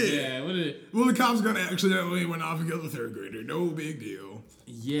shootings. Yeah. Well, the cop's gun accidentally went off and killed a 3rd grader. No big deal.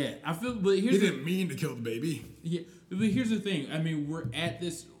 Yeah. I feel, but here's he didn't mean to kill the baby. Yeah. But here's the thing. I mean, we're at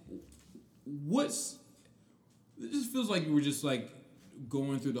this. It just feels like we're just like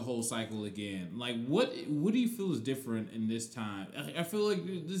going through the whole cycle again. Like, what do you feel is different in this time? I feel like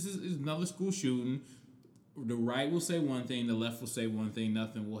this is another school shooting. The right will say one thing, the left will say one thing.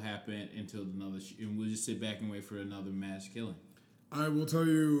 Nothing will happen until and we'll just sit back and wait for another mass killing. I will tell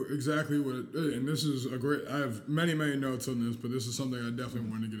you exactly what and this is I have many, many notes on this, but this is something I definitely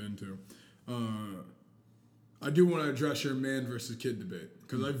want to get into. I do want to address your man versus kid debate,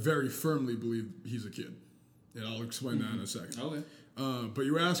 because I very firmly believe he's a kid. And I'll explain that in a second. Okay. But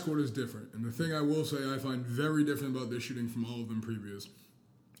you ask what is different. And the thing I will say I find very different about this shooting from all of them previous.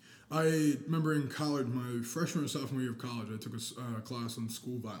 I remember in college, my freshman or sophomore year of college, I took a class on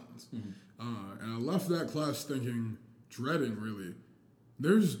school violence. Mm-hmm. And I left that class dreading really,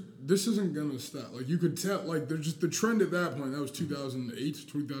 this isn't going to stop. Like, you could tell, like, there's just the trend at that point, that was 2008,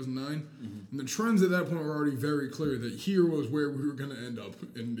 2009, and the trends at that point were already very clear that here was where we were going to end up,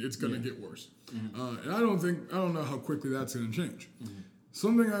 and it's going to get worse. Mm-hmm. And I don't know how quickly that's going to change. Mm-hmm.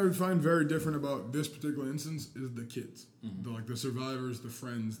 Something I would find very different about this particular instance is the kids. Mm-hmm. The survivors, the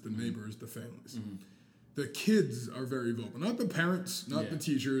friends, the neighbors, the families. Mm-hmm. The kids are very vocal. Not the parents, not the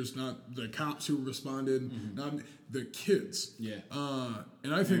teachers, not the cops who responded, not the kids. Yeah.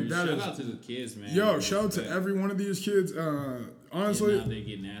 And I think that shout out to the kids, man. Yo, shout out to every one of these kids. Honestly, they're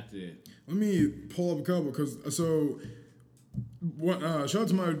getting after it. Let me pull up a couple, because shout out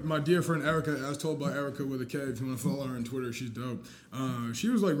to my dear friend Erica, as told by Erica with a K. If you want to follow her on Twitter, she's dope. She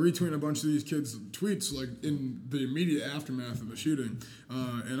was like retweeting a bunch of these kids' tweets like in the immediate aftermath of the shooting,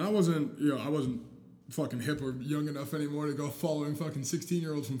 and I wasn't fucking hip or young enough anymore to go following fucking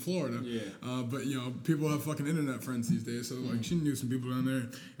 16-year-olds from Florida. Yeah. But people have fucking internet friends these days, so like she knew some people down there.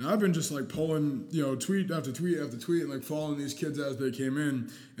 And I've been just like pulling, tweet after tweet after tweet, and like following these kids as they came in.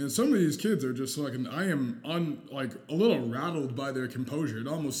 And some of these kids are just fucking, I am a little rattled by their composure. It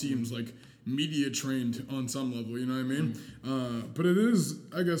almost seems like media trained on some level, you know what I mean? But it is,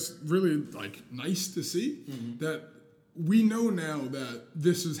 I guess, really like nice to see that we know now that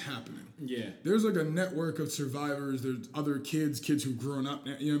this is happening. Yeah. There's like a network of survivors. There's other kids who've grown up.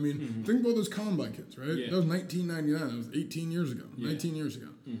 You know what I mean? Think about those Columbine kids, right? Yeah. That was 1999. That was 18 years ago. Yeah. 19 years ago.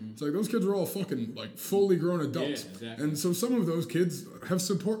 It's like those kids are all fucking like fully grown adults. Yeah, exactly. And so some of those kids have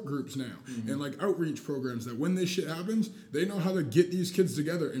support groups now and like outreach programs that when this shit happens, they know how to get these kids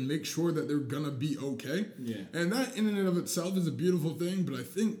together and make sure that they're gonna be okay. Yeah. And that in and of itself is a beautiful thing, but I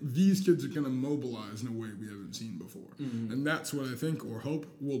think these kids are gonna mobilize in a way we haven't seen before. And that's what I think or hope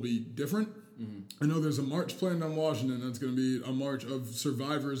will be different. I know there's a march planned on Washington that's going to be a march of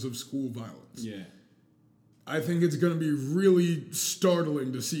survivors of school violence. Yeah. I think it's going to be really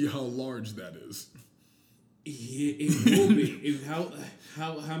startling to see how large that is. Yeah, it will be.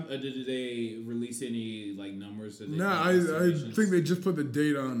 How did they release any like numbers? No, I think they just put the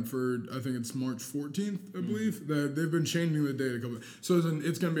date on for I think it's March 14th, I believe. That they've been changing the date a couple. So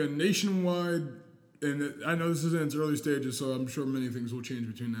it's going to be a nationwide. And I know this is in its early stages, so I'm sure many things will change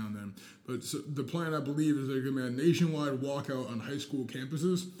between now and then. But so the plan, I believe, is there's going to be a nationwide walkout on high school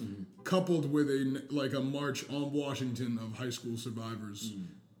campuses, coupled with a march on Washington of high school survivors,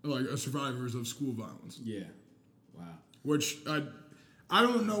 survivors of school violence. Yeah. Wow. Which I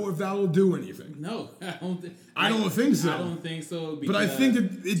don't know if that'll do anything. No, I don't think. I don't think so. I don't think so. But I think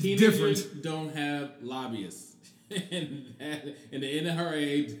it's teenagers different. Don't have lobbyists, and the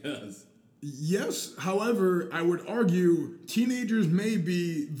NRA does. Yes, however, I would argue teenagers may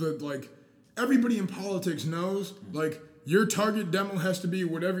be everybody in politics knows, your target demo has to be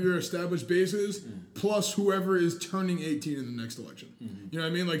whatever your established base is, plus whoever is turning 18 in the next election. You know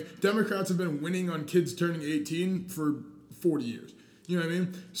what I mean? Like, Democrats have been winning on kids turning 18 for 40 years. You know what I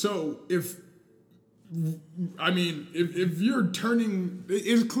mean? So, if you're turning,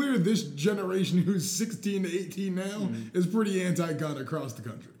 it's clear this generation who's 16 to 18 now is pretty anti-gun across the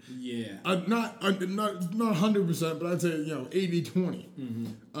country. Yeah. Not 100%, but I'd say 80-20.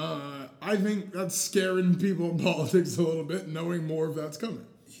 I think that's scaring people in politics a little bit, knowing more of that's coming.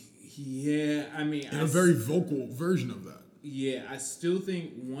 Yeah, I mean, a very vocal version of that. Yeah, I still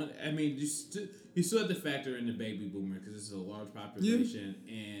think you still have to factor in the baby boomer because it's a large population,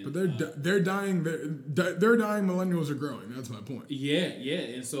 and but they're dying. They're dying. Millennials are growing. That's my point. Yeah,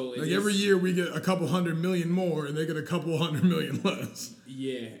 and so every year we get a couple 100 million more, and they get a couple 100 million less.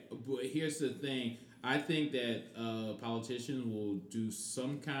 Yeah, but here's the thing. I think that politicians will do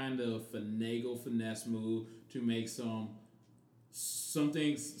some kind of finesse move to make some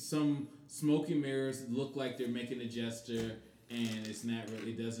smoky mirrors look like they're making a gesture, and it's not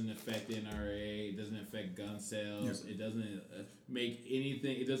really. It doesn't affect the NRA. It doesn't affect gun sales. It doesn't make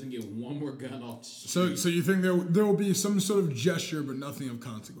anything. It doesn't get one more gun off the street. So you think there will be some sort of gesture, but nothing of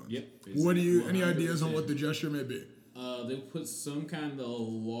consequence? Yep. What do you? 100%. Any ideas on what the gesture may be? They'll put some kind of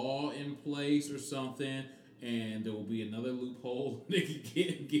law in place or something, and there will be another loophole. They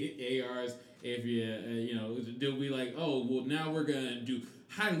can get ARs if they'll be like, oh, well, now we're going to do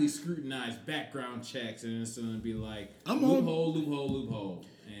highly scrutinized background checks, and it's going to be like loophole,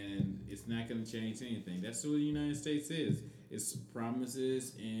 and it's not going to change anything. That's what the United States is. It's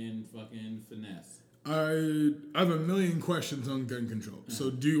promises and fucking finesse. I have a million questions on gun control.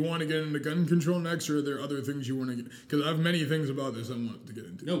 So do you want to get into gun control next, or are there other things you want to get? Because I have many things about this I want to get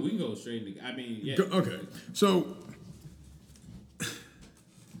into. No, we can go straight into. I mean, yeah. Okay. So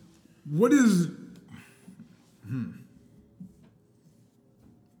what is?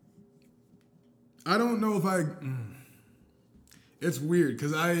 I don't know if it's weird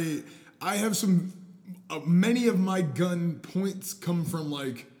because I have some. Many of my gun points come from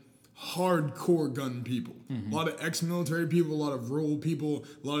hardcore gun people. A lot of ex-military people, a lot of rural people,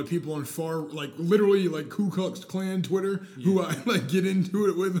 a lot of people on literally Ku Klux Klan Twitter who I get into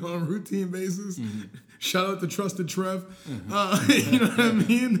it with on a routine basis. Shout out to Trusted Trev. You know what I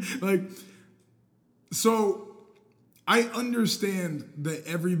mean? So I understand that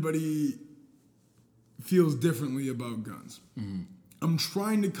everybody feels differently about guns. I'm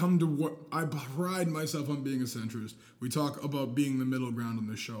trying to come to what I pride myself on being a centrist. We talk about being the middle ground on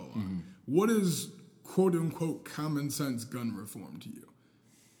the show a lot. What is quote unquote common sense gun reform to you?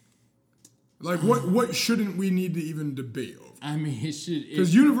 What shouldn't we need to even debate over? I mean, it should,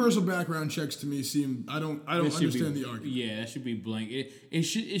 because universal background checks to me seem I don't understand the argument. Yeah, that should be blank. It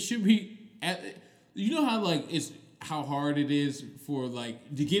should be. You know how it's how hard it is for to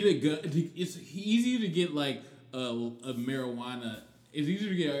get a gun. It's easier to get a marijuana. It's easier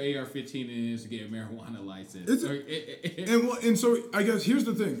to get an AR-15 than it is to get a marijuana license. And so I guess here's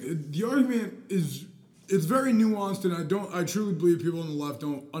the thing: the argument is it's very nuanced, and I truly believe people on the left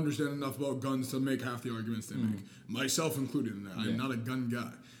don't understand enough about guns to make half the arguments they make, myself included in that. I'm not a gun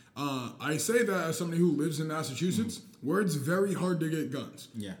guy. I say that as somebody who lives in Massachusetts, where it's very hard to get guns.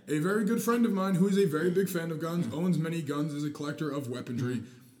 Yeah. A very good friend of mine who is a very big fan of guns, owns many guns, is a collector of weaponry,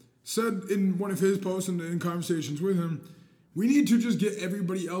 said in one of his posts and in conversations with him, we need to just get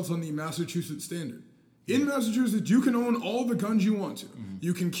everybody else on the Massachusetts standard. In Massachusetts, you can own all the guns you want to.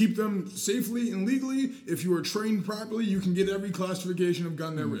 You can keep them safely and legally. If you are trained properly, you can get every classification of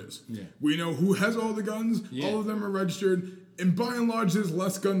gun there is. Yeah. We know who has all the guns. Yeah. All of them are registered. And by and large, there's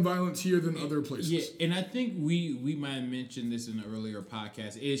less gun violence here than other places. Yeah, and I think we might have mentioned this in an earlier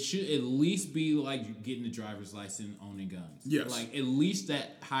podcast. It should at least be like getting a driver's license, owning guns. Yes. Like at least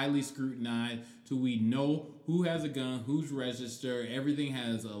that highly scrutinized till we know who has a gun, who's registered, everything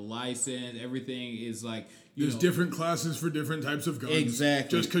has a license, everything is like, There's different classes for different types of guns.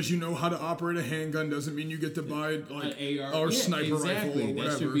 Exactly. Just because you know how to operate a handgun doesn't mean you get to buy like an AR or sniper rifle or whatever.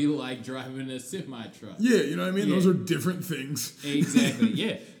 That should be like driving a semi truck. Yeah, you know what I mean? Yeah. Those are different things. Exactly.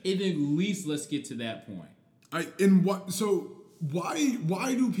 Yeah. And at least let's get to that point.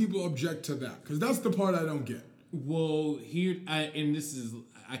 Why do people object to that? Because that's the part I don't get. Well,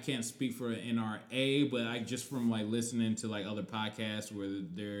 I can't speak for NRA, but I just from like listening to like other podcasts where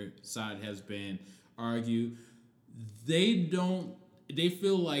their side has been argued, they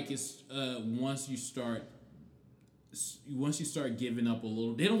feel like it's once you start giving up a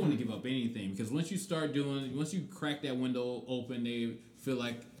little, they don't want to give up anything, because once you crack that window open, they feel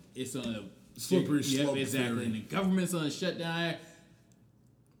like it's on a slippery slope. Exactly, theory. and the government's on a shutdown.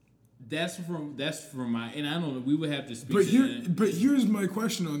 That's from my, and I don't know. We would have to speak. But here's my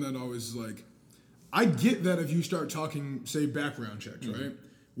question on that. Always is like, I get that if you start talking, say, background checks, right?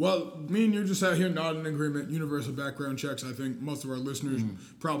 Well, me and you just out here nodding in agreement. Universal background checks. I think most of our listeners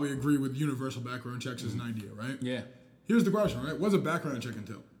probably agree with universal background checks as an idea, right? Yeah. Here's the question, right? What does a background check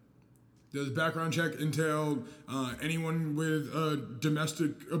entail? Does a background check entail anyone with a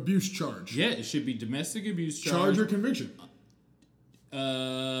domestic abuse charge? Yeah, it should be domestic abuse Charge or conviction?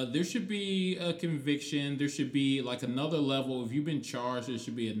 There should be a conviction. There should be like another level. If you've been charged, there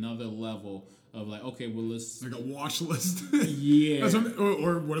should be another level of like, okay, well, let's like a watch list. Yeah.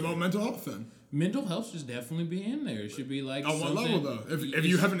 Or what about mental health then? Mental health should definitely be in there. It should be like on what level though? If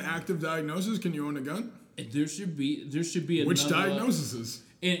you have an active diagnosis, can you own a gun? There should be which diagnoses?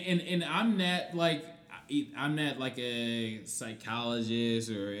 And I'm not like a psychologist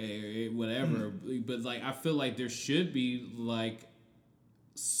or whatever, but like I feel like there should be like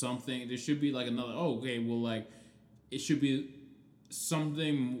something. There should be like another. Oh, okay. Well, like it should be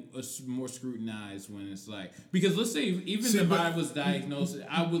something more scrutinized when it's like, because let's say if I was diagnosed,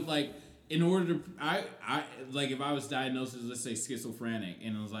 I would like, in order to I like if I was diagnosed as, let's say, schizophrenic,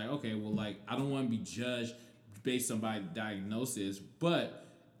 and I was like, okay, well, like I don't want to be judged based on my diagnosis, but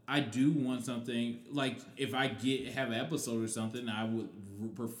I do want something like if I have an episode or something, I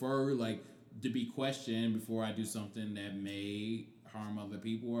would prefer like to be questioned before I do something that may harm other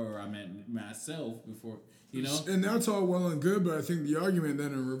people or I meant myself before, you know. And that's all well and good, but I think the argument then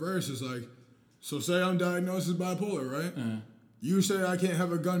in reverse is like, so say I'm diagnosed as bipolar, right? Uh-huh. You say I can't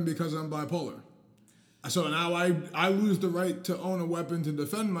have a gun because I'm bipolar. So now I lose the right to own a weapon to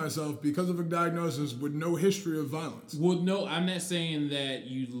defend myself because of a diagnosis with no history of violence. Well, no, I'm not saying that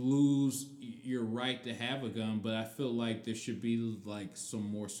you lose your right to have a gun, but I feel like there should be like some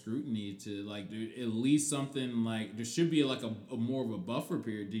more scrutiny to like at least something like there should be like a more of a buffer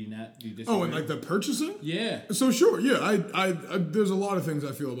period. Do you not? Do you disagree? Oh, and like the purchasing? Yeah. So sure, yeah. I there's a lot of things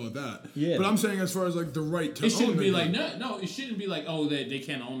I feel about that. Yeah. But I'm saying as far as like the right to own it shouldn't be gun, like no. It shouldn't be like they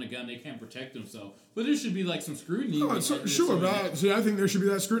can't own a gun, they can't protect themselves. But there should be like some scrutiny. Oh, sure, but see, I think there should be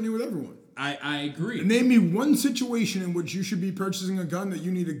that scrutiny with everyone. I agree. Name me one situation in which you should be purchasing a gun that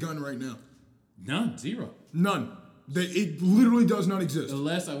you need a gun right now. None. Zero. None. It literally does not exist.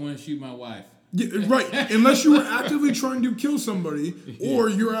 Unless I want to shoot my wife. Yeah, right. Unless you were actively trying to kill somebody, or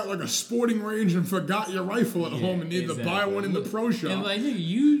you're at like a sporting range and forgot your rifle at home and need to buy one in the pro shop. And like, hey,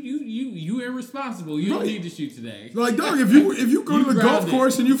 you irresponsible. You don't need to shoot today. Like, dog, if you go to the golf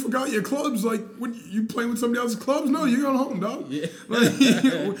course and you forgot your clubs, like, what, you playing with somebody else's clubs? No, you're going home, dog. Yeah. Like,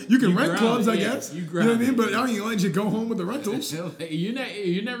 you can rent clubs, I guess. You know what I mean? But I ain't let you go home with the rentals.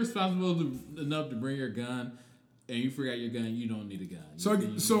 You're not responsible enough to bring your gun. And you forgot your gun, you don't need a gun.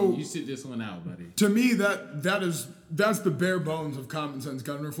 So you sit this one out, buddy. To me, that's the bare bones of common sense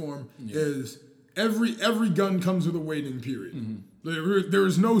gun reform. Yeah. Is every gun comes with a waiting period. Mm-hmm. There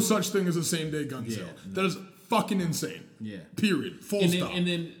is no such thing as a same day gun sale. No. That is fucking insane. Yeah. Period. Full stop. And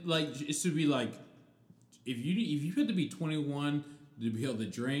then like it should be like if you had to be 21 to be able to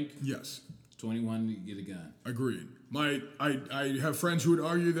drink. Yes. 21 to get a gun. Agreed. I have friends who would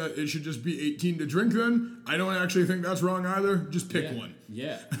argue that it should just be 18 to drink then. I don't actually think that's wrong either. Just pick one.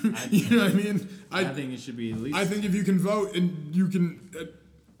 Yeah. You know what I mean? I think it should be at least. I think if you can vote and you can...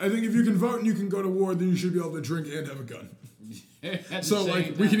 I think if you can vote and you can go to war, then you should be able to drink and have a gun. So,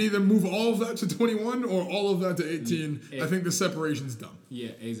 like, we can either move all of that to 21 or all of that to 18. I think the separation's dumb.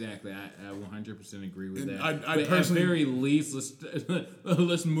 Yeah, exactly. I 100% agree with And that. I but personally, at very least,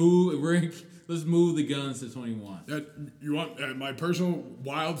 let's move the guns to 21. You want my personal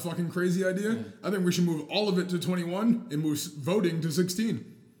wild fucking crazy idea? Yeah. I think we should move all of it to 21 and move voting to 16.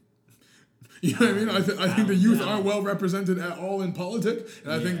 You know what I mean? I think the youth aren't well represented at all in politics,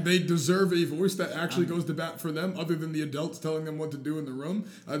 and I think they deserve a voice that actually goes to bat for them, other than the adults telling them what to do in the room.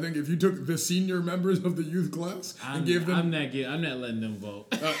 I think if you took the senior members of the youth class and gave them, I'm not letting them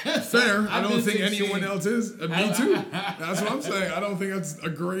vote. Fair. I don't think anyone else is. Me too. That's what I'm saying. I don't think that's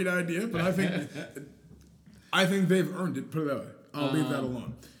a great idea, but I think they've earned it. Put it that way. I'll leave that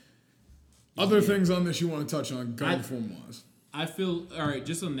alone. Other things on this you want to touch on, gun reform wise? I feel all right.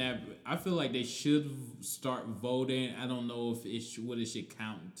 Just on that, I feel like they should start voting. I don't know if what it should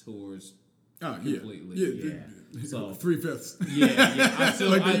count towards. Completely. Yeah. So 3/5. Yeah. I feel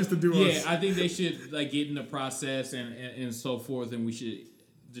like they used to do us. Yeah, I think they should like get in the process and so forth, and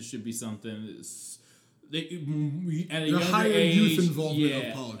there should be something. At a younger higher age, youth involvement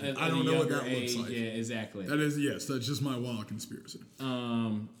of politics. I don't know what that looks like. Yeah, exactly. That is that's just my wild conspiracy.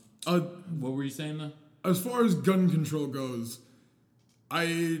 What were you saying though? As far as gun control goes,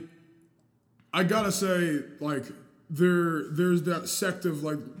 I gotta say, like, there's that sect of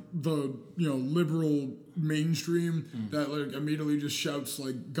like the liberal mainstream that like immediately just shouts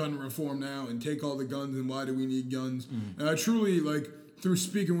like gun reform now and take all the guns and why do we need guns? And I truly, like, through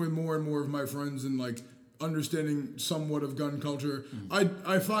speaking with more and more of my friends and like understanding somewhat of gun culture,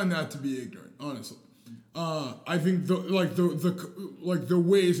 I find that to be ignorant, honestly. I think the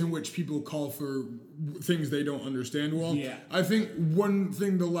ways in which people call for things they don't understand well. Yeah. I think one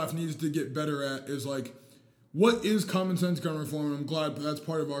thing the left needs to get better at is like, what is common sense gun reform? And I'm glad that's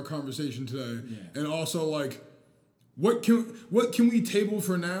part of our conversation today. Yeah. And also like, what can we table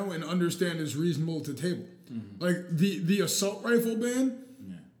for now and understand is reasonable to table? Mm-hmm. Like the assault rifle ban.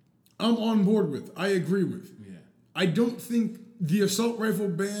 Yeah. I'm on board with. I agree with. Yeah. I don't think the assault rifle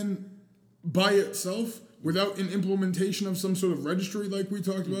ban by itself, without an implementation of some sort of registry like we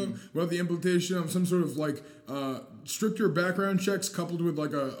talked about, without the implementation of some sort of like stricter background checks coupled with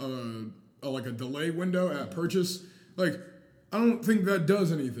like a delay window at purchase, like I don't think that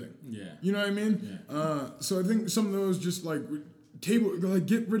does anything. Yeah, you know what I mean? Yeah. So I think some of those just like get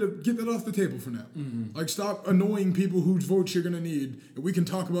that off the table for now. Mm-hmm. Like stop annoying people whose votes you're gonna need, and we can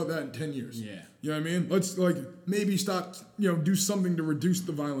talk about that in 10 years. Yeah, you know what I mean? Let's like maybe stop. Do something to reduce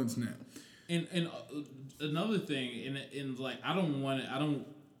the violence now. And another thing, and like I'm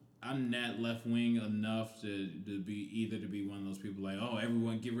not left wing enough to be one of those people like, oh,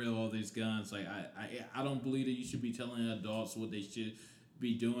 everyone get rid of all these guns. Like I don't believe that you should be telling adults what they should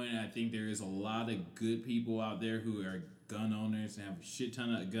be doing. I think there is a lot of good people out there who are gun owners and have a shit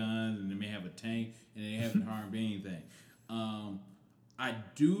ton of guns, and they may have a tank and they haven't harmed anything. I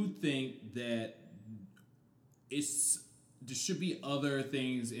do think that there should be other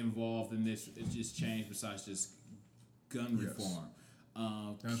things involved in this change besides just gun reform.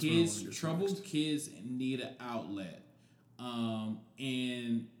 Troubled kids need an outlet.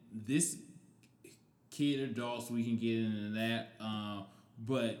 And this kid adults, we can get into that.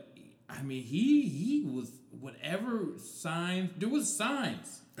 But I mean, he was whatever signs, there was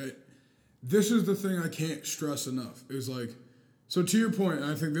signs. This is the thing I can't stress enough. Is like, so to your point,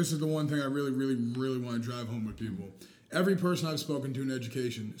 I think this is the one thing I really, really, really want to drive home with people. Every person I've spoken to in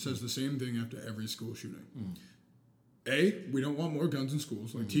education says the same thing after every school shooting. We don't want more guns in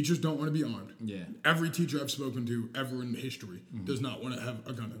schools. Like, teachers don't want to be armed. Yeah. Every teacher I've spoken to ever in history does not want to have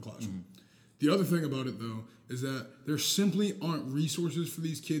a gun in the classroom. The other thing about it, though, is that there simply aren't resources for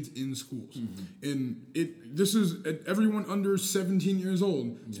these kids in schools. And everyone under 17 years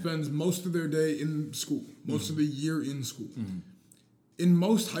old spends most of their day in school, most of the year in school. In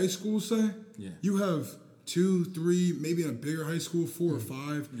most high schools, you have 2, 3, maybe in a bigger high school, 4 or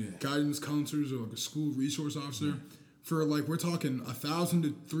 5 guidance counselors or like a school resource officer for like, we're talking 1,000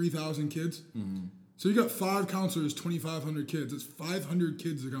 to 3,000 kids. So you got 5 counselors, 2,500 kids. It's 500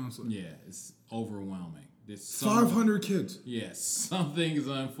 kids a counselor. Yeah, it's overwhelming. 500 kids. Yes, some things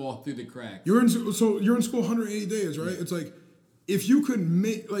fall through the cracks. You're in school 180 days, right? It's like, if you could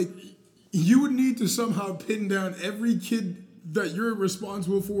you would need to somehow pin down every kid that you're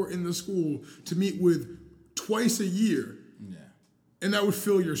responsible for in the school to meet with twice a year. Yeah. And that would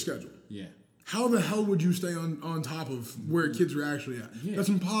fill your schedule. Yeah. How the hell would you stay on top of where kids are actually at? Yeah. That's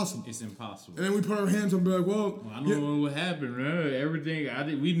impossible. It's impossible. And then we put our hands up and be like, well I don't know what happened.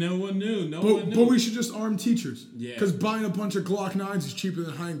 Everything we no one knew. No one knew. But we should just arm teachers. Yeah. Because buying a bunch of Glock 9s is cheaper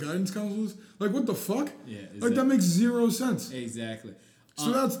than hiring guidance counselors. Like, what the fuck? Yeah. Exactly. Like, that makes zero sense. Exactly.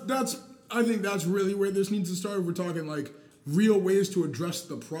 So that's I think that's really where this needs to start. We're talking like real ways to address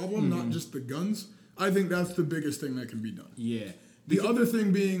the problem, not just the guns. I think that's the biggest thing that can be done. Yeah. The other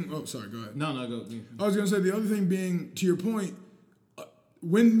thing being, oh, sorry, go ahead. No, go. I was going to say the other thing being, to your point,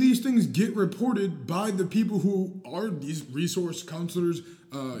 when these things get reported by the people who are these resource counselors,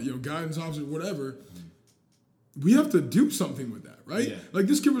 guidance officers, whatever, we have to do something with that, right? Yeah. Like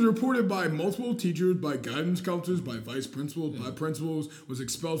this kid was reported by multiple teachers, by guidance counselors, by vice principals, by principals, was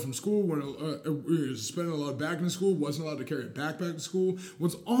expelled from school, was suspended allowed back into school, wasn't allowed to carry a backpack to school,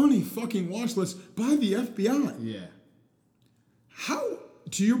 was on a fucking watch list by the FBI. Yeah. How,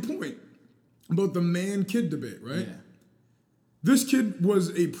 to your point about the man-kid debate, right? Yeah. This kid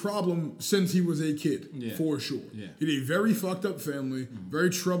was a problem since he was a kid, for sure. Yeah. He had a very fucked up family,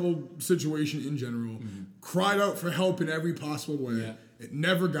 very troubled situation in general, cried out for help in every possible way. Yeah. It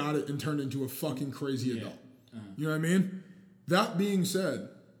never got it and turned into a fucking crazy adult. You know what I mean? That being said,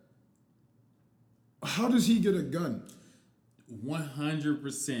 how does he get a gun?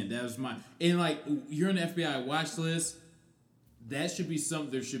 100%. That was and like you're on the FBI watch list. That should be something.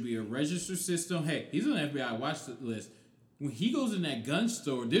 There should be a register system. Hey, he's on the FBI watch list. When he goes in that gun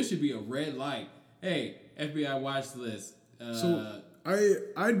store, there should be a red light. Hey, FBI watch list. So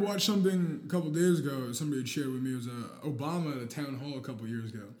I'd watched something a couple days ago. Somebody had shared with me. It was Obama at a town hall a couple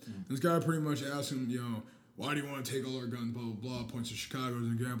years ago. This guy pretty much asked him, why do you want to take all our guns? Blah blah blah. Points to Chicago as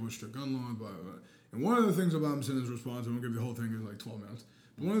an example of strict gun law. Blah blah. And one of the things Obama said in his response, I won't give you the whole thing. It was like 12 minutes.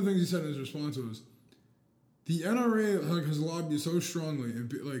 But one of the things he said in his response was, the NRA has lobbied so strongly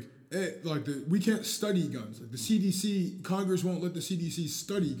and we can't study guns. Like the CDC, Congress won't let the CDC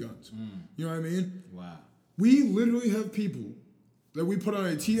study guns. You know what I mean? Wow. We literally have people that we put on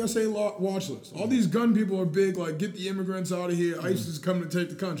a TSA watch list. All these gun people are big, like get the immigrants out of here. ISIS is coming to take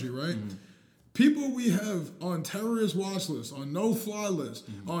the country, right? People we have on terrorist watch lists, on no-fly lists,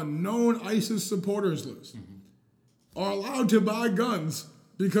 on known ISIS supporters lists, are allowed to buy guns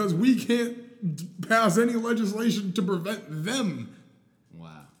because we can't pass any legislation to prevent them.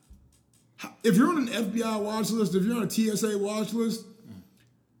 Wow. If you're on an FBI watch list, if you're on a TSA watch list,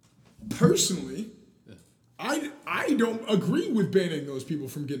 personally, I don't agree with banning those people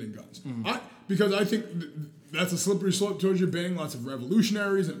from getting guns. Because I think that's a slippery slope towards you banning lots of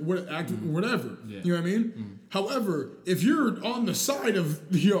revolutionaries and whatever. Yeah. You know what I mean? However, if you're on the side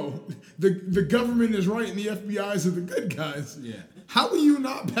of the government is right and the FBI's are the good guys, how are you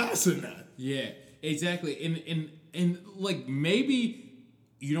not passing that? Yeah, exactly. And like maybe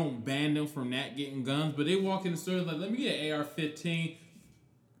you don't ban them from not getting guns, but they walk in the store like, let me get an AR-15.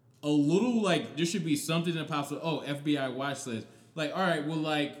 A little like there should be something that pops up. Oh, FBI watch list. Like, all right, well,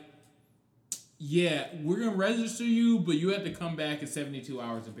 like, yeah, we're gonna register you, but you have to come back in 72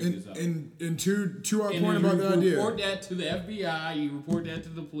 hours to pick this up. And to our point about that idea, you report that to the FBI. You report that to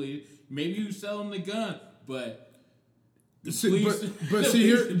the police. Maybe you sell them the gun, but. Sorry. Here's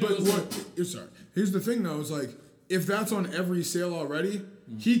the thing though, is like if that's on every sale already,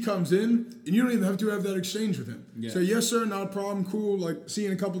 he comes in and you don't even have to have that exchange with him. Yeah. Say, yes sir, not a problem, cool, like see you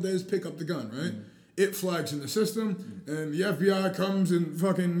in a couple days, pick up the gun, right? It flags in the system and the FBI comes and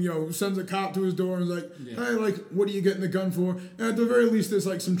fucking, sends a cop to his door and is like, hey, like, what are you getting the gun for? And at the very least, there's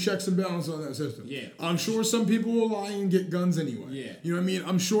like some checks and balances on that system. Yeah. I'm sure some people will lie and get guns anyway. Yeah. You know what I mean?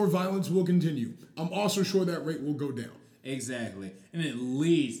 I'm sure violence will continue. I'm also sure that rate will go down. Exactly. And at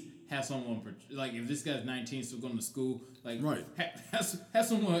least have someone, like, if this guy's 19 still going to school, like, right. have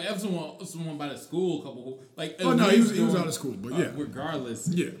someone by the school, a couple, like, oh, no, he was out of school, but yeah.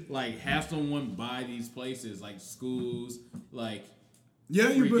 Regardless, like, have someone buy these places, like schools, like,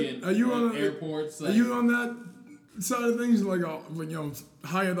 are you on airports? Are you on that side of things, like,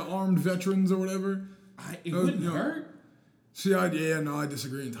 hire the armed veterans or whatever? It wouldn't hurt. See, I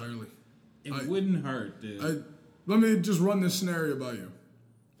disagree entirely. It wouldn't hurt, dude. Let me just run this scenario by you.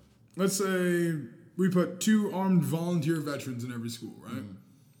 Let's say we put 2 armed volunteer veterans in every school, right?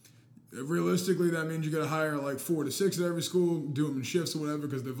 Realistically, that means you got to hire like 4 to 6 at every school, do them in shifts or whatever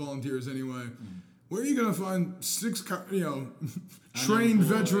because they're volunteers anyway. Where are you going to find 6, trained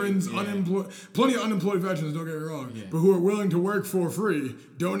veterans, unemployed, plenty of unemployed veterans, don't get me wrong, but who are willing to work for free,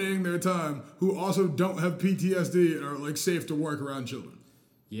 donating their time, who also don't have PTSD and are like safe to work around children?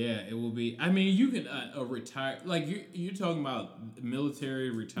 Yeah, it will be. I mean, you can retire. Like you're talking about military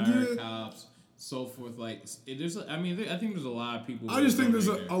retired cops, so forth. Like, I think there's a lot of people. I just think there's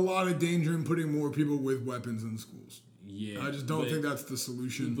a lot of danger in putting more people with weapons in schools. Yeah, I just don't think that's the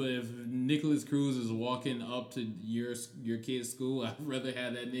solution. But if Nicholas Cruz is walking up to your kid's school, I'd rather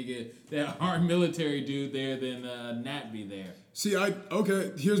have that armed military dude there than Nat be there. See,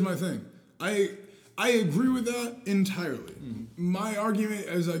 here's my thing. I agree with that entirely. Mm-hmm. My argument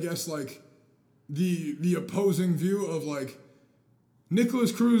is, I guess, like the opposing view of like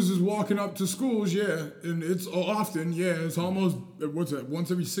Nicholas Cruz is walking up to schools, yeah, and it's often, yeah, it's almost once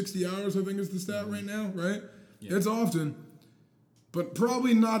every 60 hours, I think is the stat right now, right? Yeah. It's often, but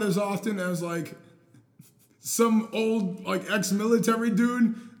probably not as often as like some old like ex-military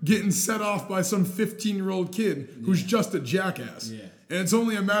dude getting set off by some 15-year-old kid who's just a jackass. Yeah. And it's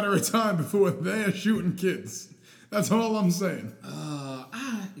only a matter of time before they're shooting kids. That's all I'm saying.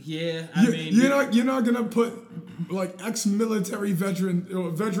 Yeah, you're not gonna put like ex-military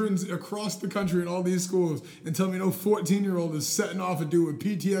veterans across the country in all these schools and tell me no 14-year-old is setting off a dude with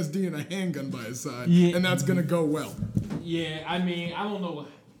PTSD and a handgun by his side, and that's gonna go well. Yeah, I mean, I don't know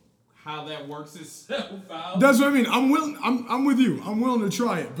how that works itself out. That's what I mean. I'm with you. I'm willing to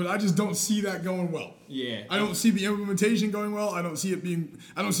try it, but I just don't see that going well. Yeah. I don't see the implementation going well. I don't see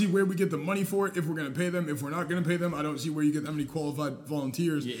where we get the money for it if we're going to pay them. If we're not going to pay them, I don't see where you get that many qualified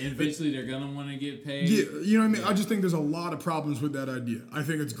volunteers. Yeah, and eventually they're going to want to get paid. Yeah, you know what I mean? I just think there's a lot of problems with that idea. I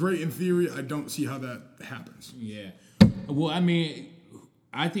think it's great in theory. I don't see how that happens. Yeah. Well, I mean,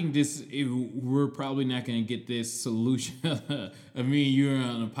 I think we're probably not going to get this solution. I mean, you're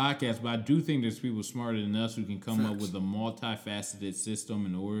on a podcast, but I do think there's people smarter than us who can come up with a multifaceted system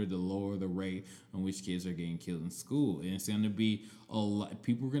in order to lower the rate on which kids are getting killed in school. And it's going to be a lot.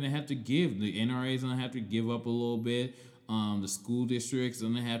 People are going to have to give. The NRA is going to have to give up a little bit. The school districts are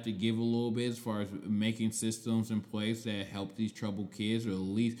going to have to give a little bit as far as making systems in place that help these troubled kids, or at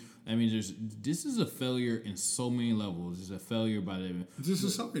least. I mean, this is a failure in so many levels. It's a failure by the. It's a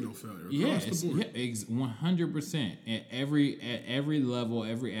societal failure across the board. 100% at every level,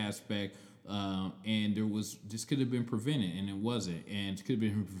 every aspect. And this could have been prevented, and it wasn't. And it could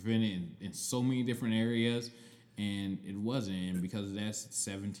have been prevented in so many different areas, and it wasn't. And because of that,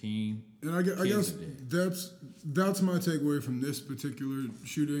 17. And I guess that's my takeaway from this particular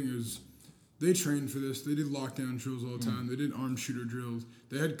shooting is. They trained for this. They did lockdown drills all the time. They did armed shooter drills.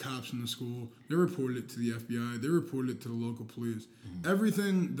 They had cops in the school. They reported it to the FBI. They reported it to the local police.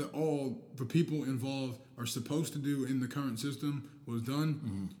 Everything that all the people involved are supposed to do in the current system was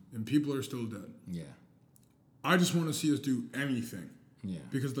done, and people are still dead. Yeah. I just want to see us do anything. Yeah.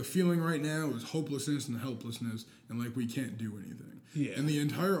 Because the feeling right now is hopelessness and helplessness, and like we can't do anything. Yeah. And the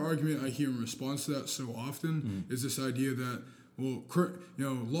entire argument I hear in response to that so often is this idea that, well,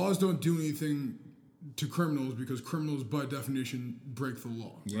 laws don't do anything to criminals because criminals, by definition, break the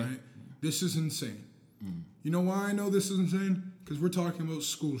law, right? This is insane. You know why I know this is insane? Because we're talking about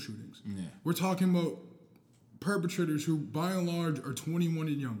school shootings. Yeah. We're talking about perpetrators who, by and large, are 21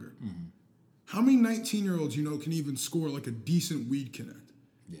 and younger. How many 19-year-olds can even score like a decent weed connect?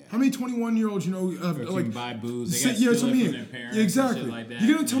 Yeah. How many 21-year-olds can buy booze? They got steal it from their parents. Exactly. And shit like that.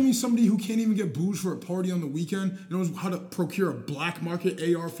 You're gonna tell me somebody who can't even get booze for a party on the weekend knows how to procure a black market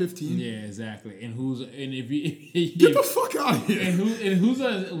AR-15? Yeah, exactly. And if you get the fuck out of here.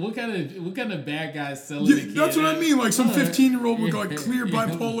 What kind of bad guys selling? Yeah, that's what I mean. Like some 15-year-old with like clear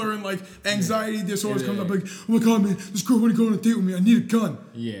bipolar and like anxiety disorders comes up like, oh my god, man, this girl wanna go on a date with me. I need a gun.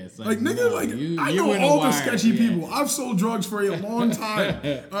 Yeah, it's like nigga, I know all the sketchy people. I've sold drugs for a long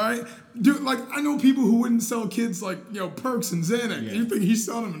time. All right, dude. Like I know people who wouldn't sell kids like Perks and Xanax. Yeah. You think he's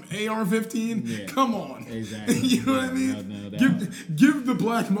selling them an AR-15? Yeah. Come on. Exactly. You know what I mean? No give the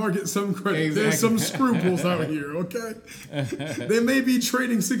black market some credit. Exactly. There's some scruples out here. Okay. They may be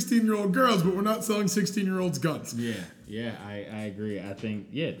trading 16-year-old girls, but we're not selling 16-year-olds guns. Yeah. I agree. I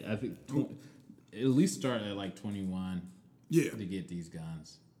think at least start at like 21. Yeah. To get these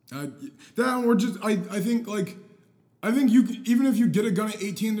guns. I think you even if you get a gun at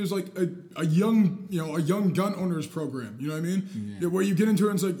 18, there's like a young gun owners program. You know what I mean? Yeah. Where you get into it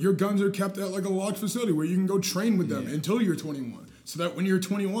and it's like your guns are kept at like a locked facility where you can go train with them until you're 21. So that when you're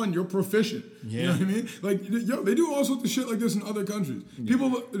 21, you're proficient. Yeah. You know what I mean? Like, they do all sorts of shit like this in other countries. Yeah. People,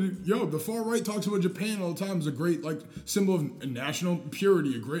 the far right talks about Japan all the time as a great like symbol of national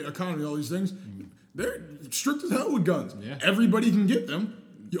purity, a great economy, all these things. They're strict as hell with guns. Yeah. Everybody can get them.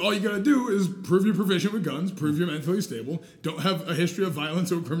 All you gotta do is prove you're proficient with guns, prove you're mentally stable, don't have a history of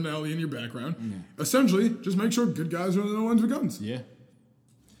violence or criminality in your background. Yeah. Essentially, just make sure good guys are the ones with guns. Yeah.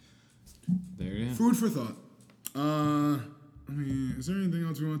 There it is. Food for thought. Is there anything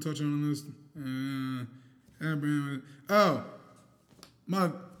else we want to touch on this?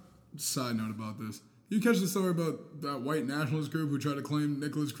 side note about this. You catch the story about that white nationalist group who tried to claim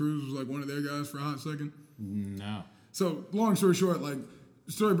Nicholas Cruz was like one of their guys for a hot second? No. So, long story short, like,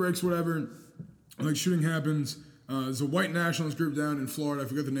 story breaks, whatever, like, shooting happens. There's a white nationalist group down in Florida. I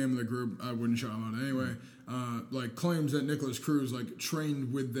forget the name of the group. I wouldn't shout them out anyway. Like, claims that Nicholas Cruz, like,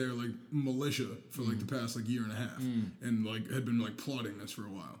 trained with their, like, militia for, like, the past, like, year and a half. And, like, had been, like, plotting this for a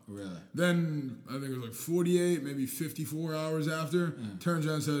while. Really? Then, I think it was, like, 48, maybe 54 hours after, turns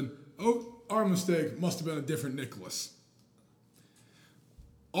around and said, oh, our mistake must have been a different Nicholas.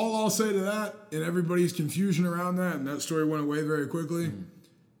 All I'll say to that, and everybody's confusion around that, and that story went away very quickly,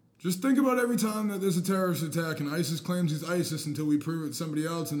 just think about every time that there's a terrorist attack and ISIS claims he's ISIS until we prove it to somebody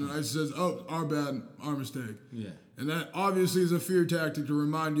else, and then ISIS says, oh, our bad, our mistake. Yeah. And that obviously is a fear tactic to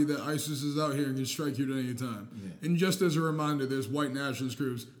remind you that ISIS is out here and can strike you at any time. Yeah. And just as a reminder, there's white nationalist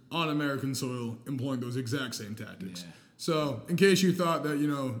groups on American soil employing those exact same tactics. Yeah. So, in case you thought that, you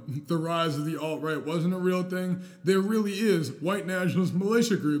know, the rise of the alt-right wasn't a real thing, there really is white nationalist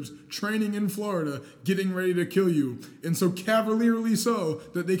militia groups training in Florida, getting ready to kill you. And so cavalierly so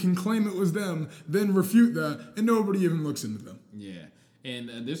that they can claim it was them, then refute that, and nobody even looks into them. Yeah.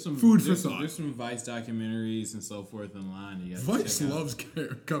 And there's some food for thought. There's some Vice documentaries and so forth online. You Vice loves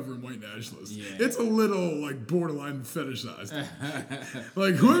covering white nationalists. Yeah. It's a little like borderline fetishized.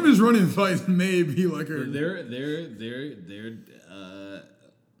 Like whoever's running Vice may be like a. They're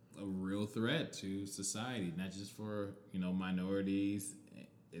a real threat to society, not just for minorities.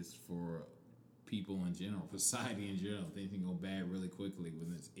 It's for people in general, society in general. Things can go bad really quickly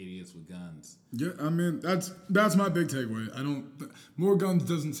when it's idiots with guns. Yeah, I mean that's my big takeaway. More guns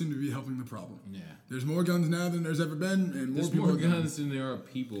doesn't seem to be helping the problem. Yeah, there's more guns now than there's ever been, and there's more guns than there are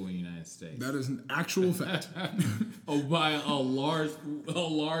people in the United States. That is an actual fact. By a large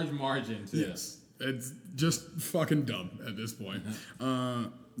margin too. Yes, it's just fucking dumb at this point.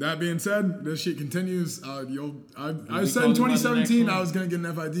 That being said, this shit continues. I said in 2017 I was going to get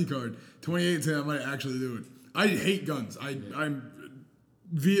an FID card. 2018 I might actually do it. I hate guns. I'm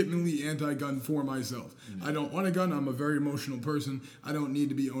vehemently anti-gun for myself. Yeah. I don't want a gun. I'm a very emotional person. I don't need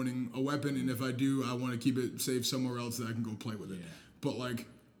to be owning a weapon, and if I do, I want to keep it safe somewhere else that I can go play with it. Yeah. But like...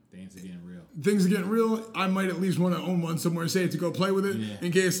 Things are getting real. Things are getting real. I might at least want to own one somewhere safe to go play with it in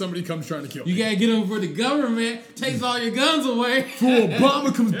case somebody comes trying to kill me. You gotta get them before the government takes all your guns away. Before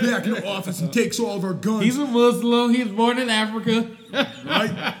Obama comes back into office and takes all of our guns. He's a Muslim. He was born in Africa.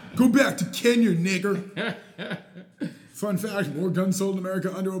 Right? Go back to Kenya, nigger. Fun fact, more guns sold in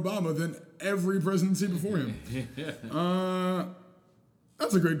America under Obama than every presidency before him.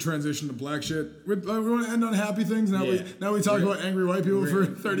 That's a great transition to black shit. We want to end on happy things. Now we talk about angry white people for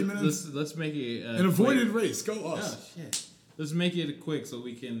 30 minutes. Let's make it an avoided race. Go us. Oh shit. Let's make it quick so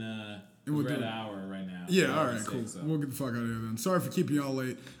we can. We're at an hour right now. Yeah, all right, cool. So. We'll get the fuck out of here then. Sorry for keeping y'all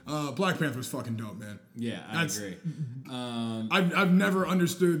late. Black Panther's fucking dope, man. Yeah, I agree. I've never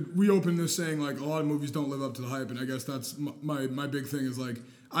understood. We opened this saying like a lot of movies don't live up to the hype, and I guess that's my big thing is like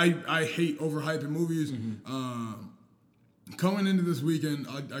I hate overhyping movies. Mm-hmm. Coming into this weekend,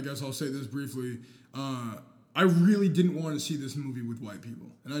 I guess I'll say this briefly. I really didn't want to see this movie with white people,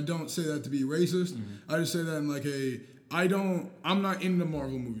 and I don't say that to be racist. Mm-hmm. I just say that in like I'm not into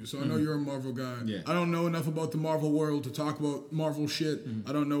Marvel movies, so I know you're a Marvel guy. Yeah. I don't know enough about the Marvel world to talk about Marvel shit. Mm-hmm.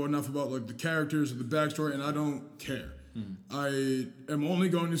 I don't know enough about like the characters or the backstory, and I don't care. Mm-hmm. I am only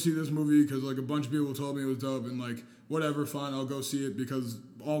going to see this movie because like a bunch of people told me it was dope, and like whatever, fine, I'll go see it because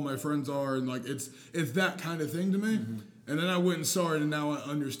all my friends are, and like it's that kind of thing to me. Mm-hmm. And then I went and saw it, and now I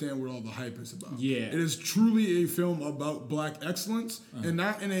understand what all the hype is about. Yeah. It is truly a film about black excellence, and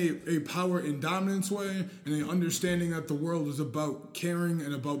not in a power and dominance way, and an understanding that the world is about caring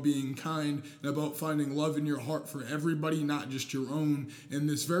and about being kind and about finding love in your heart for everybody, not just your own. And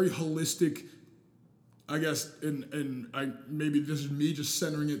this very holistic, I guess, and maybe this is me just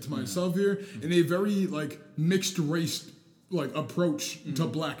centering it to myself here, in a very like mixed race like approach to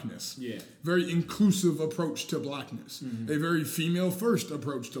blackness. Yeah. Very inclusive approach to blackness. Mm-hmm. A very female first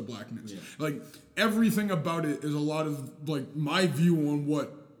approach to blackness. Yeah. Like everything about it is a lot of like my view on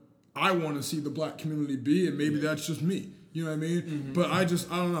what I want to see the black community be, and maybe that's just me. You know what I mean? Mm-hmm. But I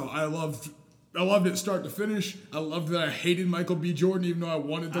don't know. I loved it start to finish. I loved that I hated Michael B. Jordan, even though I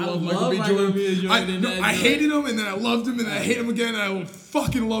wanted to love Michael B. Jordan. I hated him, and then I loved him, and then I hate him again, and I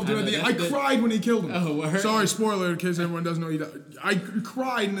fucking loved him. I cried when he killed him. Oh, word? Sorry, spoiler, in case everyone doesn't know he died. I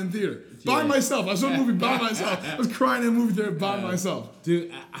cried in the theater. By myself. I saw the movie by myself. I was crying in the movie theater by myself. Dude,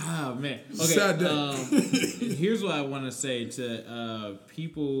 man. Okay, sad day. Here's what I want to say to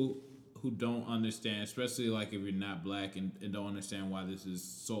people who don't understand, especially like if you're not black and don't understand why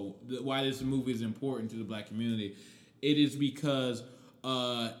why this movie is important to the black community. It is because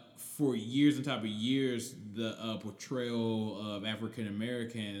for years on top of years, the portrayal of African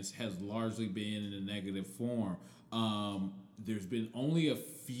Americans has largely been in a negative form. There's been only a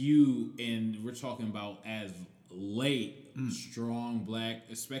few, and we're talking about as late, strong black,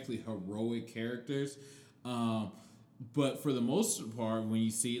 especially heroic characters. But for the most part, when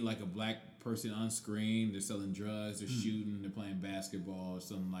you see like a black person on screen, they're selling drugs, they're shooting, they're playing basketball, or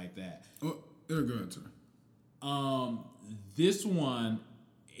something like that. Oh, yeah, go ahead, sir. This one,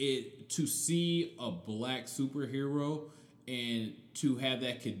 to see a black superhero and to have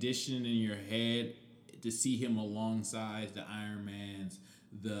that condition in your head, to see him alongside the Iron Mans,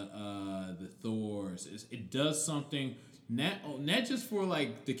 the Thors, it does something not just for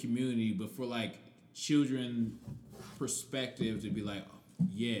like the community, but for like children perspective to be like,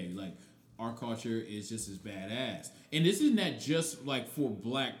 yeah, like our culture is just as badass. And this is not just like for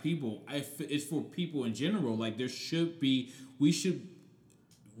black people. It's for people in general. Like there should be, we should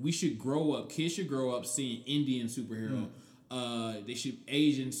grow up. Kids should grow up seeing Indian superhero. They should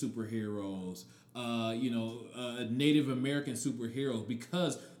Asian superheroes. Native American superheroes,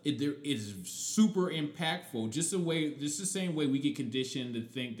 because it is super impactful. Just the same way we get conditioned to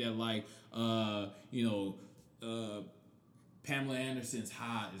think that like Pamela Anderson's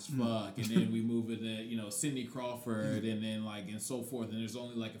hot as fuck, and then we move into Cindy Crawford, and then like and so forth. And there's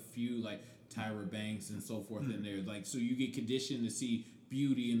only like a few like Tyra Banks and so forth in there. Like so you get conditioned to see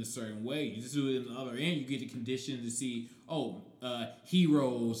beauty in a certain way. You just do it on the other end. You get the condition to see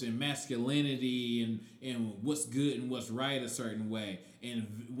heroes and masculinity and what's good and what's right a certain way.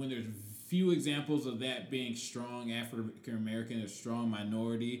 And when there's few examples of that being strong African American or strong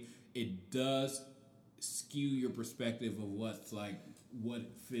minority, it does skew your perspective of what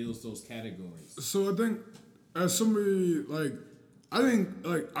fills those categories. So I think as somebody I didn't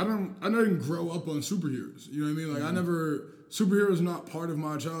grow up on superheroes. You know what I mean? Like superheroes not part of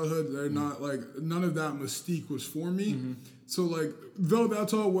my childhood. They're not like, none of that mystique was for me. So like, though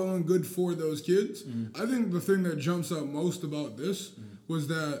that's all well and good for those kids, I think the thing that jumps out most about this was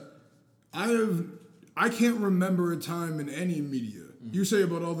that I can't remember a time in any media. You say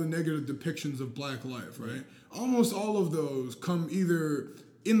about all the negative depictions of black life, right? Almost all of those come either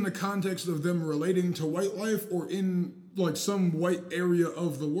in the context of them relating to white life or in like some white area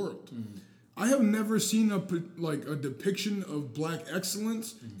of the world. I have never seen a depiction of black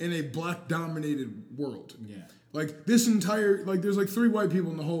excellence in a black dominated world. Yeah. Like this entire, like there's like 3 white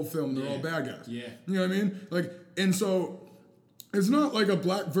people in the whole film. They're all bad guys. Yeah. You know what I mean? Like, and so it's not like a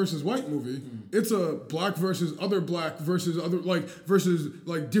black versus white movie. It's a black versus other versus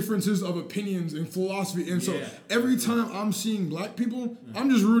differences of opinions and philosophy. And so every time I'm seeing black people, I'm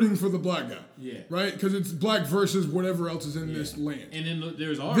just rooting for the black guy. Yeah. Right? Because it's black versus whatever else is in this land. And then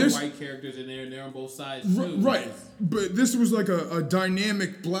there's white characters in there, and they're on both sides too. Right. But this was like a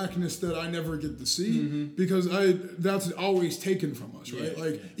dynamic blackness that I never get to see because that's always taken from us,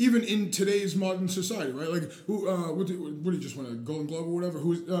 right? Even in today's modern society, right? Like what did he just win a Golden Globe or whatever?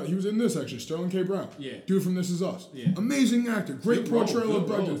 He was in this actually, Sterling K. Brown. Yeah. Dude from This Is Us. Yeah. Amazing actor. Great portrayal of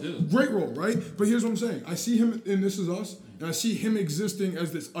black dude. Great role, right? But here's what I'm saying. I see him in This Is Us, and I see him existing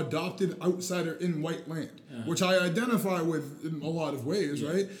as this adopted outsider in white land, which I identify with in a lot of ways,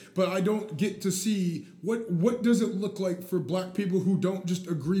 right? But I don't get to see what does it look like for black people who don't just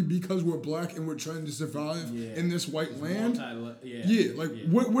agree because we're black and we're trying to survive in this white land.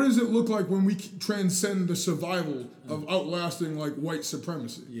 What does it look like when we transcend the survival of outlasting like white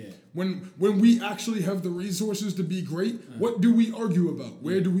supremacy? Yeah. When we actually have the resources to be great, what do we argue about?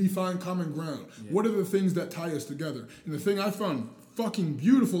 Where do we find common ground? What are the things that tie us together? And the thing I found fucking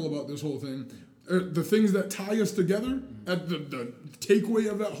beautiful about this whole thing, the things that tie us together, at the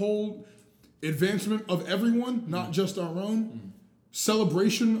takeaway of that whole advancement of everyone, not just our own,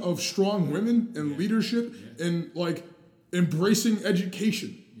 celebration of strong women and leadership and like embracing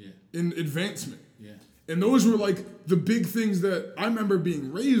education and advancement. And those were like the big things that I remember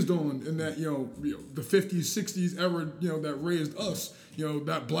being raised on in that, the 50s, 60s era, that raised us,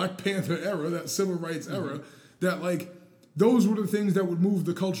 that Black Panther era, that civil rights era, that like, those were the things that would move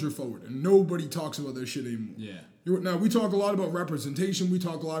the culture forward. And nobody talks about that shit anymore. Yeah. Now, we talk a lot about representation. We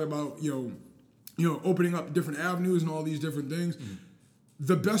talk a lot about, opening up different avenues and all these different things.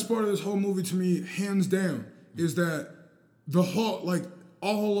 The best part of this whole movie to me, hands down, is that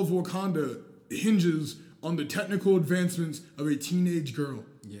all of Wakanda hinges on the technical advancements of a teenage girl.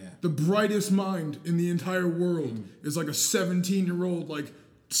 Yeah. The brightest mind in the entire world is like a 17-year-old, like,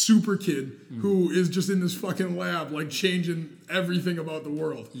 super kid who is just in this fucking lab, like, changing everything about the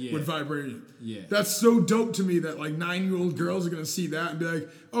world with vibranium. Yeah. That's so dope to me that, like, 9-year-old girls are going to see that and be like,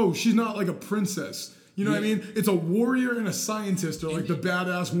 oh, she's not like a princess. You know what I mean? It's a warrior and a scientist are like the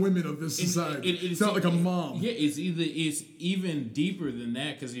badass women of this society. It's not like a mom. Yeah, it's even deeper than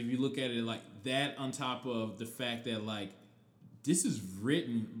that, because if you look at it like that, on top of the fact that like this is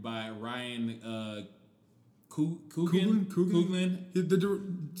written by Ryan Coogler. The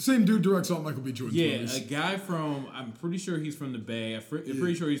same dude directs all Michael B. Jordan's movies. A guy from, I'm pretty sure he's from the Bay. I'm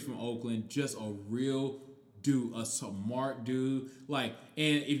pretty sure he's from Oakland. Just a real dude, a smart dude. Like,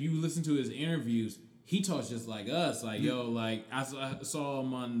 and if you listen to his interviews, he talks just like us. Like, yo, like I saw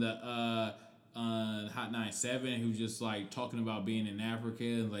him on the Hot 97, who's just like talking about being in Africa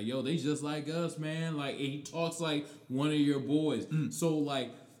and like, yo, they just like us, man. Like, and he talks like one of your boys. So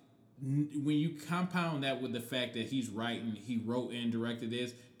like, when you compound that with the fact that he wrote and directed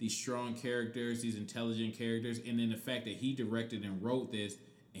this, these strong characters, these intelligent characters, and then the fact that he directed and wrote this,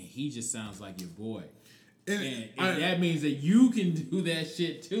 and he just sounds like your boy. And that means that you can do that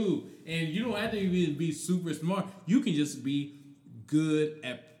shit too. And you don't have to even be super smart. You can just be good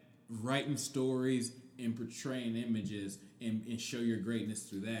at writing stories and portraying images and show your greatness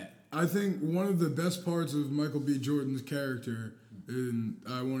through that. I think one of the best parts of Michael B. Jordan's character, and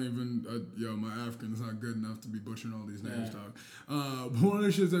I won't even, my African is not good enough to be butchering all these names, dog. But one of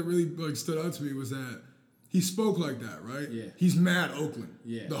the shit that really like stood out to me was that he spoke like that, right? Yeah. He's mad Oakland.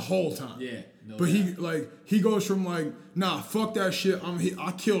 Yeah. The whole time. Yeah. No but doubt. he goes from like, nah, fuck that shit.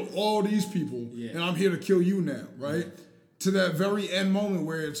 I killed all these people, and I'm here to kill you now, right? Yeah. To that very end moment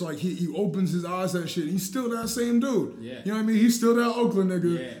where it's like he opens his eyes to that shit. He's still that same dude. Yeah. You know what I mean? He's still that Oakland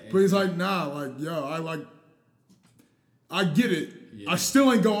nigga. Yeah, but he's like, nah, like, yo, I get it. Yeah. I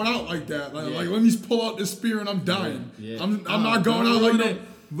still ain't going out like that. Like, let me pull out this spear and I'm dying. Yeah. I'm not going out like no.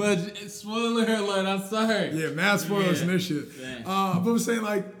 But spoiler alert, I'm sorry. Yeah, mad spoilers and this shit. But I'm saying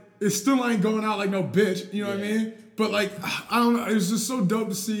like, it still ain't going out like no bitch. You know what I mean? But like, I don't know. It's just so dope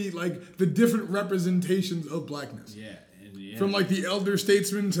to see like the different representations of blackness. Yeah. From like the elder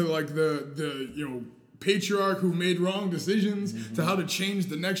statesman to like the patriarch who made wrong decisions to how to change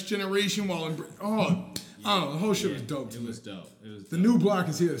the next generation while I don't know, the whole shit was dope. It was dope. The new block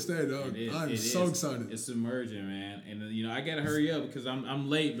is here to stay, dog. I'm so excited. It's emerging, man, and I gotta hurry up because I'm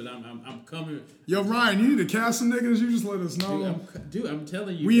late, but I'm coming. Yo, Ryan, you need to cast some niggas. You just let us know. Dude, I'm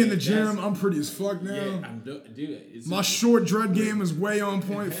telling you. We in the gym. I'm pretty as fuck now. Yeah, dude. My short dread game is way on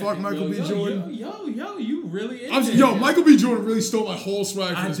point. Fuck Michael B. Jordan. Yo, you really? Michael B. Jordan really stole my whole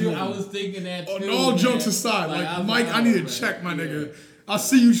swag from this movie. I was thinking that too. All jokes aside, like Mike, I need to check my nigga. I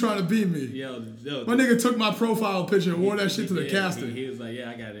see you trying to beat me. Yo, my nigga took my profile picture and wore that shit to the casting. He was like, yeah,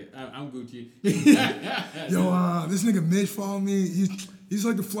 I got it. I'm Gucci. Yo, this nigga Mitch followed me. He's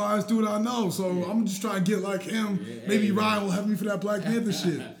like the flyest dude I know, so I'm just trying to get like him. Maybe Ryan will have me for that Black Panther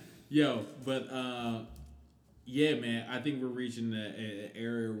shit. Yo, but man, I think we're reaching an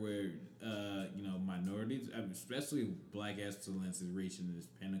area where minorities, especially Black excellence, is reaching this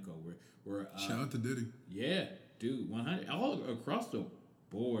pinnacle where shout out to Diddy. Yeah, dude, 100 all across the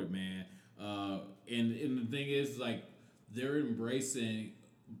board, man. And the thing is, like, they're embracing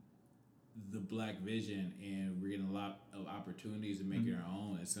the Black vision, and we're getting a lot of opportunities to make our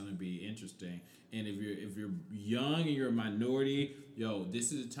own. It's gonna be interesting. And if you're young and you're a minority,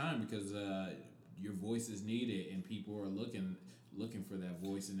 this is the time because your voice is needed, and people are looking for that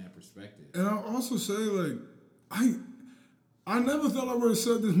voice and that perspective. And I'll also say, like, I never thought I would have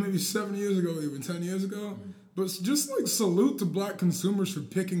said this maybe 7 years ago, even 10 years ago. But just like salute to Black consumers for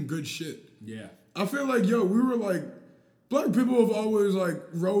picking good shit. Yeah. I feel like, we were like, Black people have always like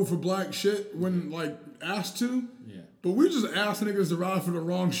rode for Black shit when like asked to. Yeah. But we just asked niggas to ride for the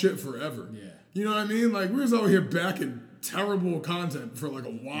wrong shit forever. Yeah. You know what I mean? Like, we was out here backing terrible content for like a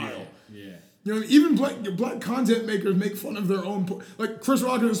while. Yeah. You know, even black content makers make fun of their own. Like Chris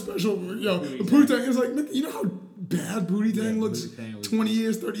Rock in his special, the Pootie Tang is like, you know how bad Pootie Tang looks 20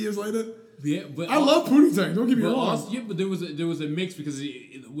 years, 30 years later? Yeah, but I love Pootie Tang. Don't get me wrong. But there was a mix because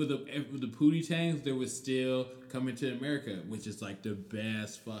with the Pootie Tangs, there was still Coming to America, which is like the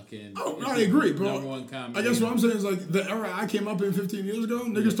best fucking. Oh, I agree, bro. Number one comedy. I guess what I'm saying is like the era I came up in 15 years ago,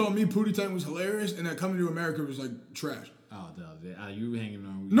 niggas told me Pootie Tang was hilarious, and that Coming to America was like trash. Oh, no, you hanging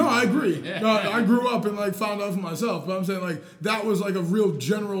on. No, I agree. No, I grew up and like found out for myself, but I'm saying like that was like a real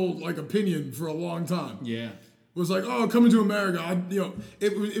general like opinion for a long time. Yeah. It was like, Coming to America,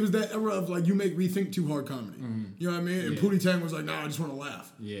 it was that era of like, you make me think too hard comedy. Mm-hmm. You know what I mean? And Pootie Tang was like, nah, I just want to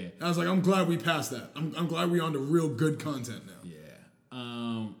laugh. Yeah. And I was like, I'm glad we passed that. I'm glad we on to real good content now.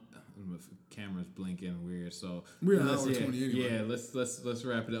 Yeah. Camera's blinking weird, so we're an hour 20 anyway. Yeah, let's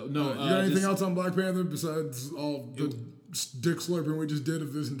wrap it up. No, you got anything else on Black Panther besides all the dick slurping we just did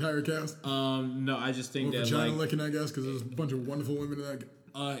of this entire cast? No, I just think that vagina licking, I guess, because there's a bunch of wonderful women in that.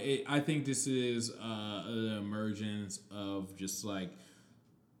 I think this is an emergence of just like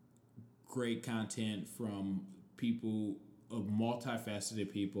great content from people, of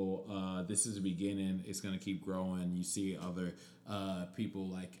multifaceted people. This is the beginning. It's gonna keep growing. You see other people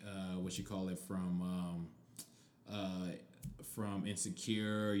like from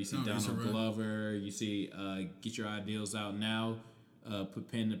Insecure. You see Donald Glover. You see Get Your Ideals Out Now. Put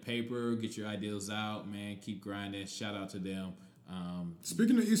pen to paper. Get your ideals out, man. Keep grinding. Shout out to them.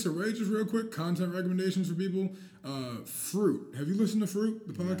 Speaking of Issa Rae, just real quick, content recommendations for people. Fruit. Have you listened to Fruit,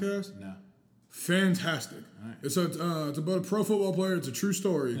 the podcast? No. Fantastic. Right. It's about a pro football player. It's a true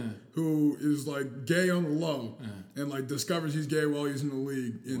story who is like gay on the low and like discovers he's gay while he's in the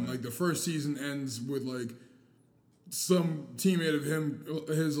league. And like the first season ends with like some teammate of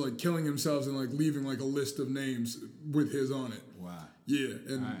his like killing himself and like leaving like a list of names with his on it. Wow. Yeah,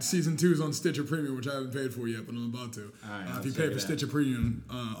 and season 2 is on Stitcher Premium, which I haven't paid for yet, but I'm about to. If you pay for Stitcher Premium,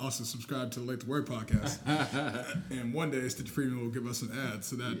 also subscribe to the Late to Work podcast. And one day Stitcher Premium will give us some ads,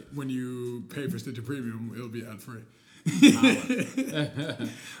 so that when you pay for Stitcher Premium, it'll be ad free.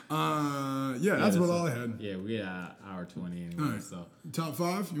 That's about all I had. Yeah, we had hour 20 anyway. Right. So top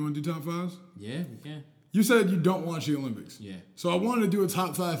 5? You want to do top 5s? Yeah, we can. You said you don't watch the Olympics. Yeah. So I wanted to do a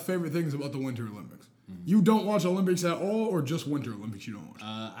top 5 favorite things about the Winter Olympics. You don't watch Olympics at all, or just Winter Olympics you don't watch?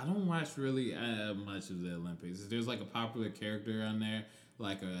 I don't watch really much of the Olympics. There's like a popular character on there,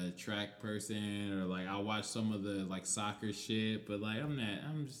 like a track person, or like I'll watch some of the like soccer shit, but like I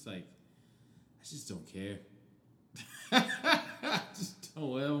just don't care. I just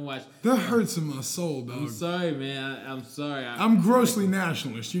don't watch. That hurts in my soul, dog. I'm sorry, man. I'm sorry. I'm grossly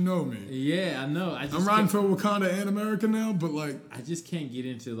nationalist. You know me. Yeah, I know. I'm riding for Wakanda and America now, but like I just can't get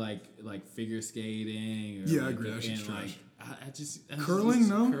into like figure skating. Or yeah, like, I agree. That shit's trash. Curling,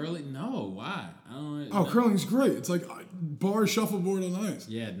 no? Curling, no. Why? I don't. Oh, curling's great. It's like bar shuffleboard on ice.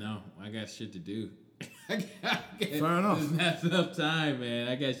 Yeah, no. I got shit to do. Fair enough. There's not enough time, man.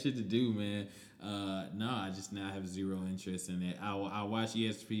 I got shit to do, man. No, I just now have zero interest in it. I'll watch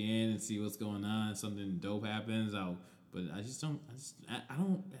ESPN and see what's going on. Something dope happens. But I just don't. I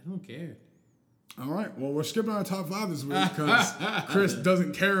don't care. All right. Well, we're skipping our top 5 this week because Chris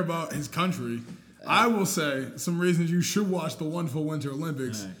doesn't care about his country. I will say some reasons you should watch the wonderful Winter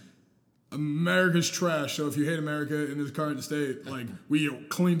Olympics. Right. America's trash, so if you hate America in its current state, like we are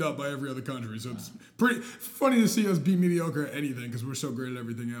cleaned up by every other country. So it's pretty funny to see us be mediocre at anything because we're so great at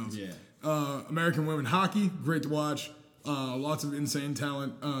everything else. Yeah. American women hockey, great to watch. Lots of insane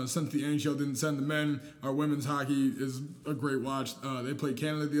talent. Since the NHL didn't send the men, our women's hockey is a great watch. They played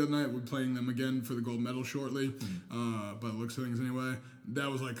Canada the other night. We're playing them again for the gold medal shortly. By the looks of things anyway.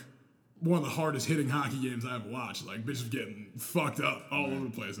 That was like one of the hardest hitting hockey games I ever watched. Like bitches getting fucked up all over the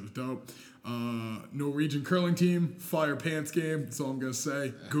place. It was dope. Norwegian curling team, fire pants game. That's all I'm gonna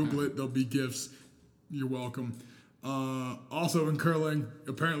say. Google it. There'll be gifts. You're welcome. Also in curling,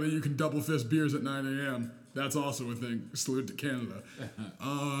 apparently you can double fist beers at 9 a.m. That's also a thing. Salute to Canada.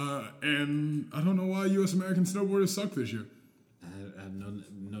 And I don't know why U.S. American snowboarders suck this year. I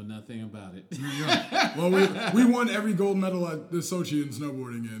know nothing about it. Yeah. Well, we won every gold medal at the Sochi in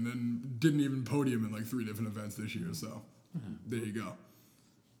snowboarding and then didn't even podium in like 3 different events this year. So there you go.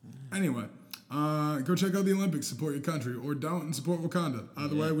 Anyway, go check out the Olympics. Support your country. Or don't and support Wakanda.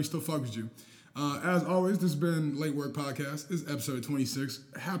 Either way, we still fuck with you. As always, this has been Late Work Podcast. This is episode 26.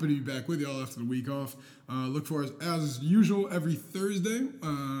 Happy to be back with y'all after the week off. Look for us, as usual, every Thursday.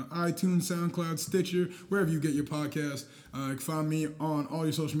 iTunes, SoundCloud, Stitcher, wherever you get your podcast. You can find me on all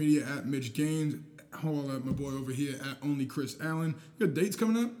your social media at Mitch Gaines. Holla at my boy over here at Only Chris Allen. You got dates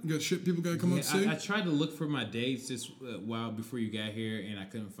coming up? You got shit people got to come up to see? I tried to look for my dates this while before you got here, and I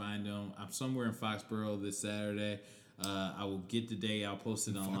couldn't find them. I'm somewhere in Foxborough this Saturday. I will get the day. I'll post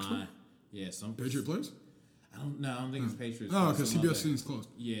it online. Foxborough? Yeah, some Patriot Place? I don't think it's Patriots. Oh, because CBS season's closed.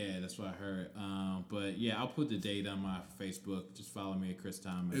 Yeah, that's what I heard. But yeah, I'll put the date on my Facebook. Just follow me at Chris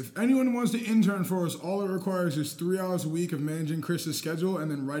Thomas. If anyone wants to intern for us, all it requires is 3 hours a week of managing Chris's schedule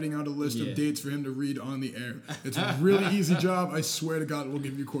and then writing out a list of dates for him to read on the air. It's a really easy job. I swear to God, we'll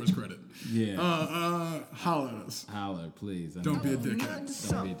give you course credit. Yeah. Holler at us. Holler, please. Don't be a dickhead.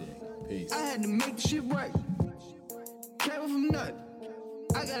 Don't be a dick. Peace. I had to make the shit right. Came from nothing.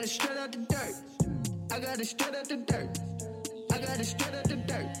 I got it straight out the dirt. I got it straight out the dirt. I got it straight out the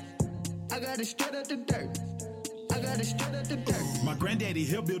dirt. I got it straight out the dirt. I got it straight out the dirt. My granddaddy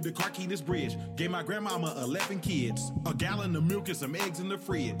helped build the Carquinez Bridge. Gave my grandmama 11 kids. A gallon of milk and some eggs in the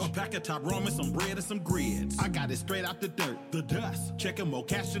fridge. A pack of top ramen, some bread and some grits. I got it straight out the dirt. The dust. Checking more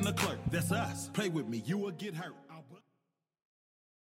cash in the clerk. That's us. Play with me, you will get hurt.